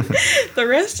them. The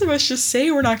rest of us just say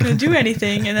we're not going to do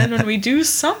anything, and then when we do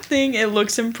something, it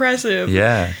looks impressive.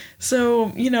 Yeah.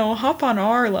 So, hop on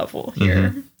our level here.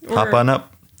 Mm-hmm. Hop on up.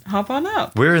 Hop on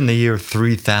up. We're in the year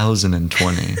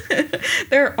 3020.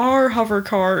 There are hover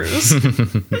cars.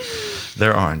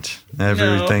 There aren't.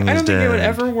 Everything I don't is think dead. it would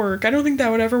ever work. I don't think that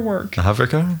would ever work. A hover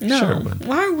car? No. Sure it would.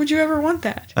 Why would you ever want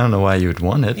that? I don't know why you would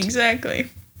want it, Exactly.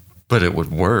 but it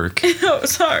would work. Oh,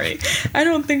 sorry. I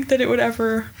don't think that it would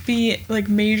ever be like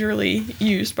majorly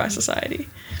used by society.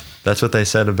 That's what they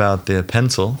said about the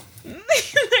pencil.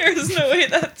 There's no way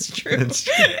that's true. It's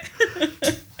true.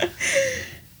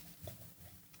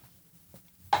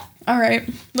 All right,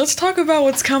 let's talk about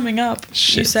what's coming up.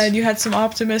 Shit. You said you had some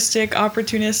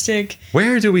opportunistic.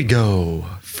 Where do we go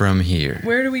from here?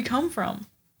 Where do we come from?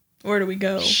 Where do we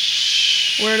go?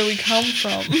 Where do we come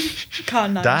from?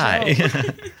 Cotton Eye Die. Joe.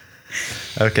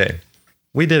 Okay.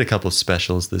 We did a couple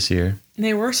specials this year.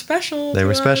 They were special. They to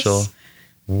were us. special.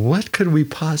 What could we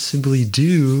possibly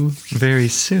do very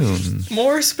soon?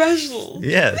 More special.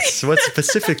 Yes. What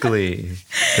specifically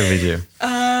could we do?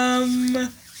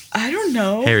 I don't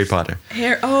know. Harry Potter.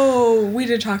 Oh, we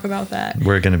did talk about that.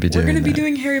 We're going to be doing We're going to be that.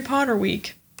 doing Harry Potter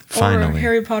week. Finally. Or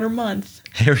Harry Potter month.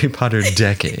 Harry Potter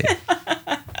decade.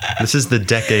 This is the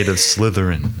decade of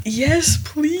Slytherin. Yes,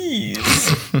 please.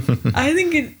 I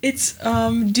think it's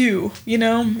due.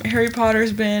 Harry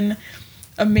Potter's been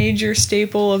a major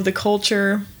staple of the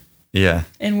culture, Yeah.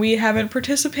 and we haven't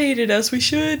participated as we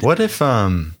should. What if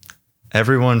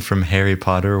everyone from Harry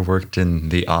Potter worked in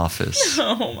The Office?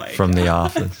 Oh my From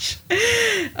gosh.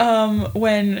 The Office.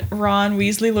 When Ron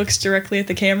Weasley looks directly at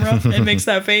the camera and makes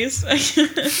that face.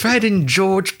 Fred and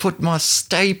George put my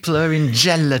stapler in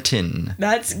gelatin.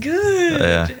 That's good.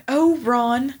 Yeah. Oh,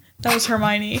 Ron. That was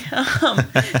Hermione.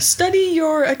 Study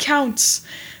your accounts.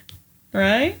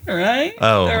 Right?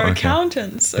 Oh, They're okay.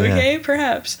 accountants. Yeah. Okay,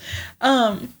 perhaps.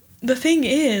 The thing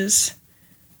is,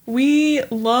 we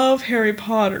love Harry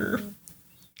Potter.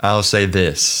 I'll say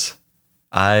this.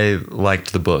 I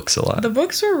liked the books a lot. The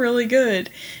books were really good.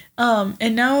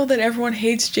 And now that everyone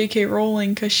hates J.K.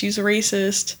 Rowling because she's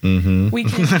racist, we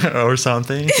can or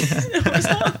something.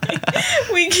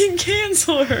 we can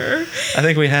cancel her. I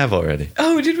think we have already.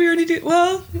 Oh, did we already do?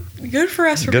 Well, good for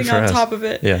us for Good being for on us. top of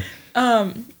it. Yeah.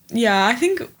 Yeah, I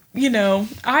think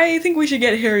we should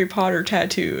get Harry Potter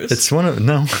tattoos. It's one of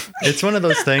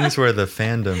those things where the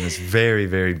fandom is very,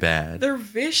 very bad. They're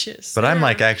vicious. But I'm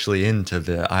like actually into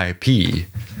the IP.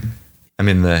 I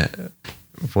mean the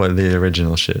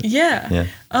original shit. Yeah. Yeah.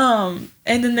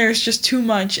 And then there's just too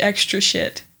much extra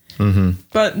shit. Mm-hmm.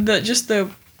 But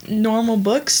the normal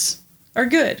books are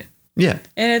good. Yeah.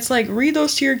 And it's like, read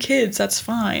those to your kids. That's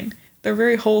fine. They're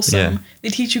very wholesome. Yeah. They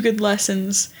teach you good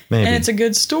lessons. Maybe. And it's a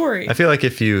good story. I feel like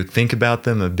if you think about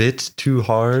them a bit too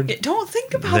hard, Don't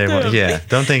think about they them. won't. Yeah,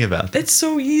 don't think about them. It's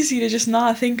so easy to just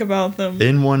not think about them.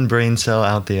 In one brain cell,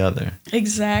 out the other.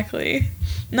 Exactly.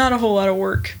 Not a whole lot of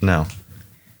work. No.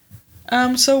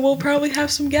 So we'll probably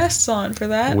have some guests on for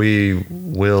that. We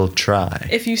will try.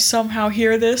 If you somehow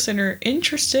hear this and are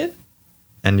interested,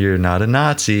 And you're not a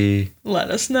Nazi,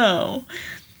 let us know.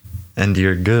 and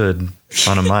you're good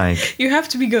on a mic. You have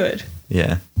to be good.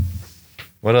 Yeah.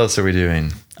 What else are we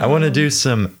doing? I want to do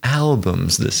some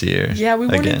albums this year. Yeah, we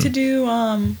wanted again. to do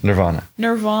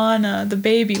Nirvana, the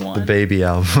baby one. The baby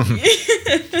album.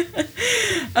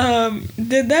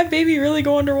 Did that baby really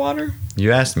go underwater?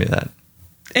 You asked me that.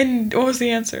 And what was the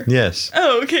answer? Yes.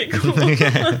 Oh, okay, cool.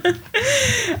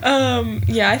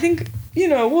 Yeah, I think,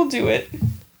 we'll do it.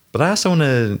 But I also want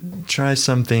to try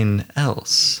something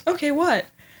else. Okay, what?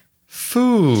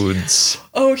 Foods.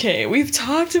 Okay, we've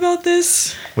talked about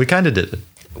this. We kind of did it.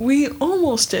 We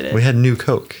almost did it. We had New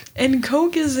Coke, And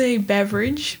Coke is a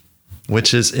beverage.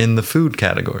 which is in the food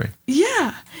category.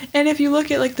 Yeah. And if you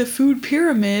look at like the food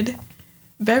pyramid,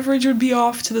 beverage would be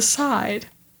off to the side.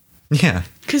 Yeah.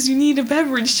 Because you need a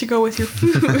beverage to go with your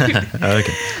food.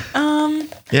 Okay.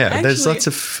 Yeah, actually, there's lots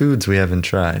of foods we haven't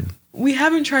tried. We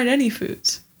haven't tried any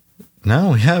foods.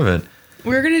 No, we haven't.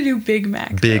 We're going to do Big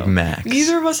Mac. Big Macs.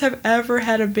 Neither of us have ever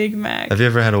had a Big Mac. Have you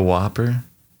ever had a Whopper?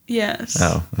 Yes.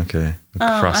 Oh, okay.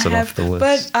 Cross it off the list.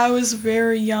 But I was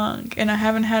very young, and I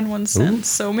haven't had one since. Ooh.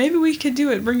 So maybe we could do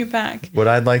it. Bring it back. What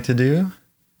I'd like to do?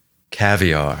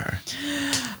 Caviar.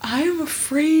 I am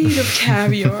afraid of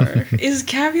caviar. Is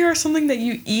caviar something that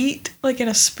you eat, like in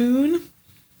a spoon?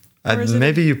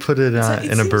 Maybe you put it in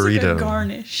a burrito. Like a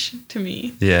garnish to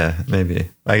me. Yeah, maybe.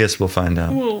 I guess we'll find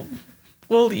out.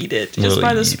 We'll eat it just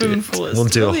by the spoonful. We'll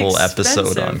do a whole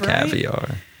episode on caviar.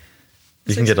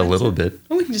 You can get a little bit.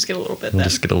 Oh, we can just get a little bit then. We'll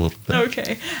just get a little bit.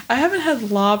 Okay. I haven't had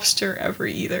lobster ever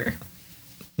either.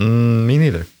 Me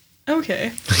neither.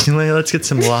 Okay. Let's get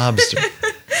some lobster.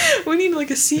 We need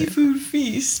like a seafood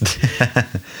feast.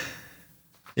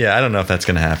 Yeah, I don't know if that's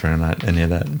going to happen or not, any of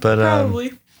that. But Probably.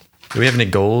 Do we have any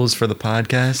goals for the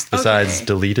podcast besides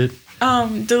delete it?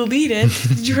 Delete it.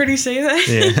 Did you already say that?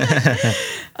 Yeah.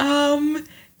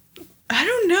 I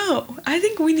don't know. I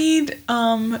think we need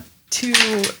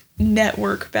to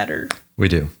network better. We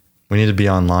do. We need to be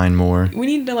online more. We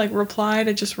need to like reply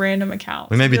to just random accounts.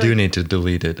 We maybe do need to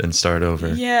delete it and start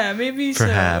over. Yeah, maybe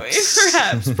Perhaps.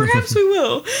 so. Perhaps we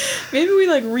will. Maybe we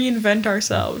like reinvent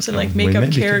ourselves and like make up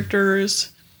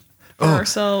characters for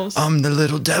ourselves. I'm the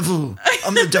little devil.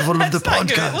 I'm the devil of the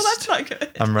podcast. Well, that's not good.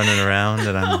 I'm running around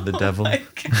and I'm the devil. My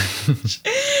gosh.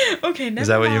 Okay, never Is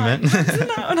that what you mind. meant?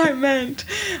 That's not what I meant.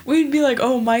 We'd be like,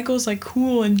 oh, Michael's like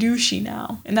cool and douchey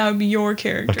now, and that would be your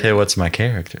character. Okay, what's my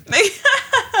character?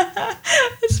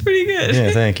 That's pretty good.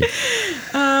 Yeah, thank you.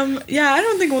 Yeah, I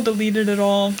don't think we'll delete it at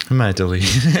all. I might delete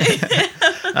it.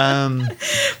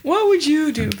 What would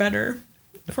you do better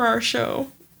for our show?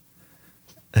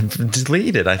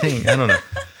 Delete it, I think. I don't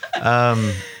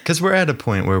know. Because we're at a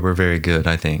point where we're very good,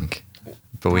 I think.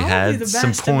 But we Probably had the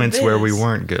some best in points the where we biz.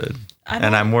 weren't good.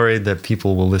 And I'm worried that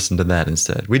people will listen to that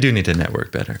instead. We do need to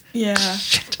network better. Yeah.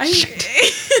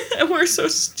 We're so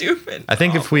stupid. I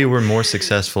think if we were more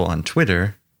successful on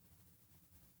Twitter,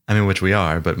 I mean, which we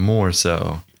are, but more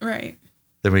so, Right.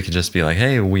 then we could just be like,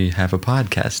 hey, we have a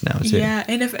podcast now, too. Yeah,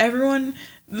 and if everyone,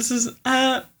 if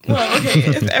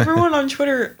everyone on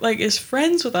Twitter, like, is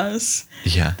friends with us,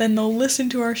 Yeah. then they'll listen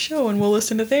to our show and we'll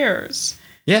listen to theirs.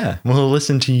 Yeah, we'll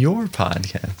listen to your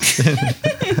podcast.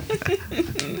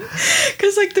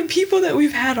 Because, like, the people that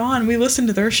we've had on, we listen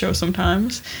to their show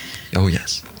sometimes. Oh,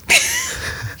 yes.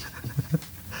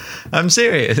 I'm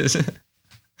serious.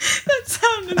 That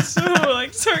sounded so,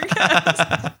 like,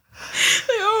 sarcastic. Like,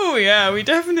 oh, yeah, we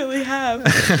definitely have.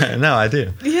 No, I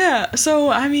do. Yeah, so,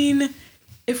 I mean,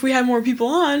 if we had more people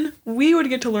on, we would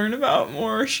get to learn about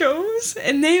more shows,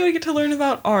 and they would get to learn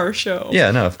about our show.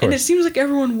 Yeah, no, of course. And it seems like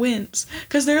everyone wins.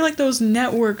 Because they're like those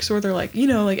networks where they're like, you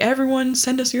know, like, everyone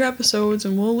send us your episodes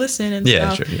and we'll listen and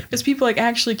stuff. Sure, yeah. Because people, like,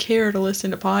 actually care to listen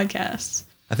to podcasts.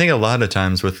 I think a lot of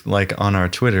times with, like, on our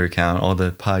Twitter account, all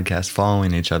the podcasts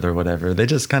following each other or whatever, they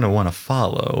just kind of want to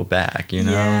follow back, you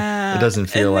know? Yeah. It doesn't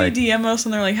feel and like... they DM us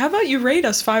and they're like, how about you rate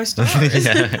us 5 stars on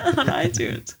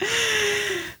iTunes?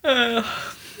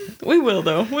 We will,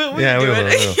 though. We will. Yeah, we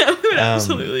would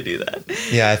absolutely do that.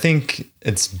 Yeah, I think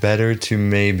it's better to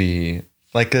maybe...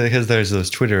 Like, because there's those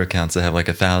Twitter accounts that have, like,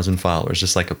 1,000 followers,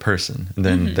 just like a person. And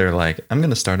then they're like, I'm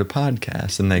going to start a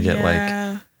podcast. And they get,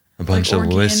 like... a bunch of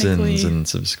listens and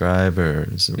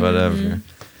subscribers, whatever.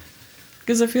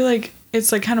 Because I feel like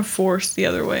it's like kind of forced the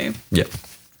other way. Yeah.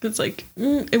 It's like,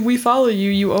 if we follow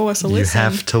you, you owe us a listen. You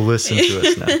have to listen to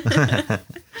us now.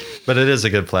 But it is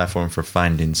a good platform for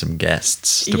finding some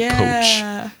guests to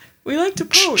poach. We like to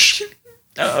poach.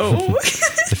 Oh.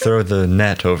 Throw the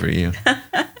net over you.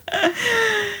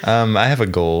 I have a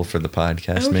goal for the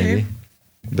podcast, maybe.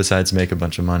 Besides make a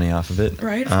bunch of money off of it.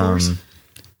 Right, of course.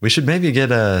 We should maybe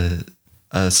get a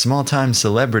small-time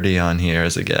celebrity on here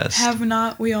as a guest. Have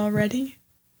not we already?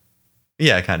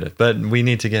 Yeah, kind of. But we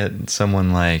need to get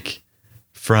someone, like,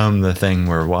 from the thing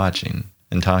we're watching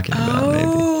and talking about, maybe.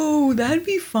 Oh, that'd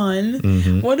be fun.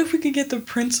 Mm-hmm. What if we could get the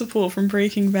principal from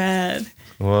Breaking Bad?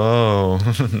 Whoa.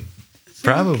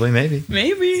 Probably, maybe.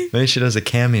 Maybe she does a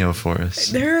cameo for us.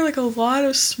 There are, like, a lot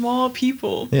of small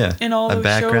people in all those shows. A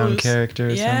background character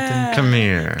or something. Come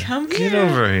here. Get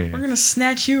over here. We're going to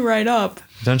snatch you right up.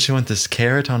 Don't you want this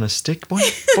carrot on a stick?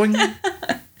 Boing, boing.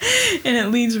 And it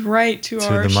leads right to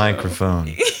our the show.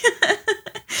 Microphone.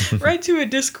 Right to a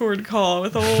Discord call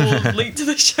with a whole link to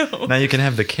the show. Now you can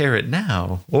have the carrot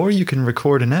now, or you can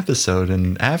record an episode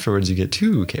and afterwards you get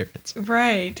 2 carrots.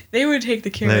 Right. They would take the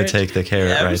carrot. They would take the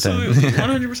carrot right then. Absolutely.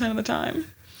 100% of the time.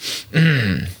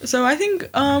 So I think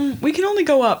we can only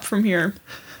go up from here.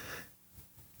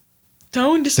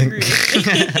 Don't disagree.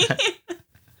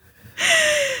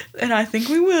 And I think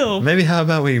we will. Maybe how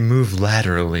about we move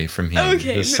laterally from here?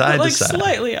 Okay, side like to side.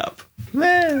 Slightly up.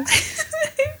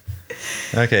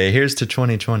 Okay, here's to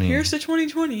 2020. Here's to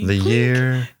 2020. The Clink,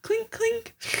 year clink,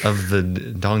 clink. of the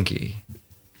donkey.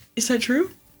 Is that true?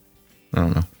 I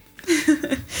don't know.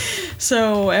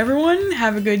 So everyone,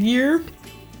 have a good year.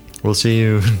 We'll see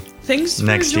you Thanks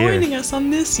next for year. joining us on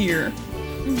this year.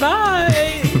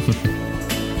 Bye.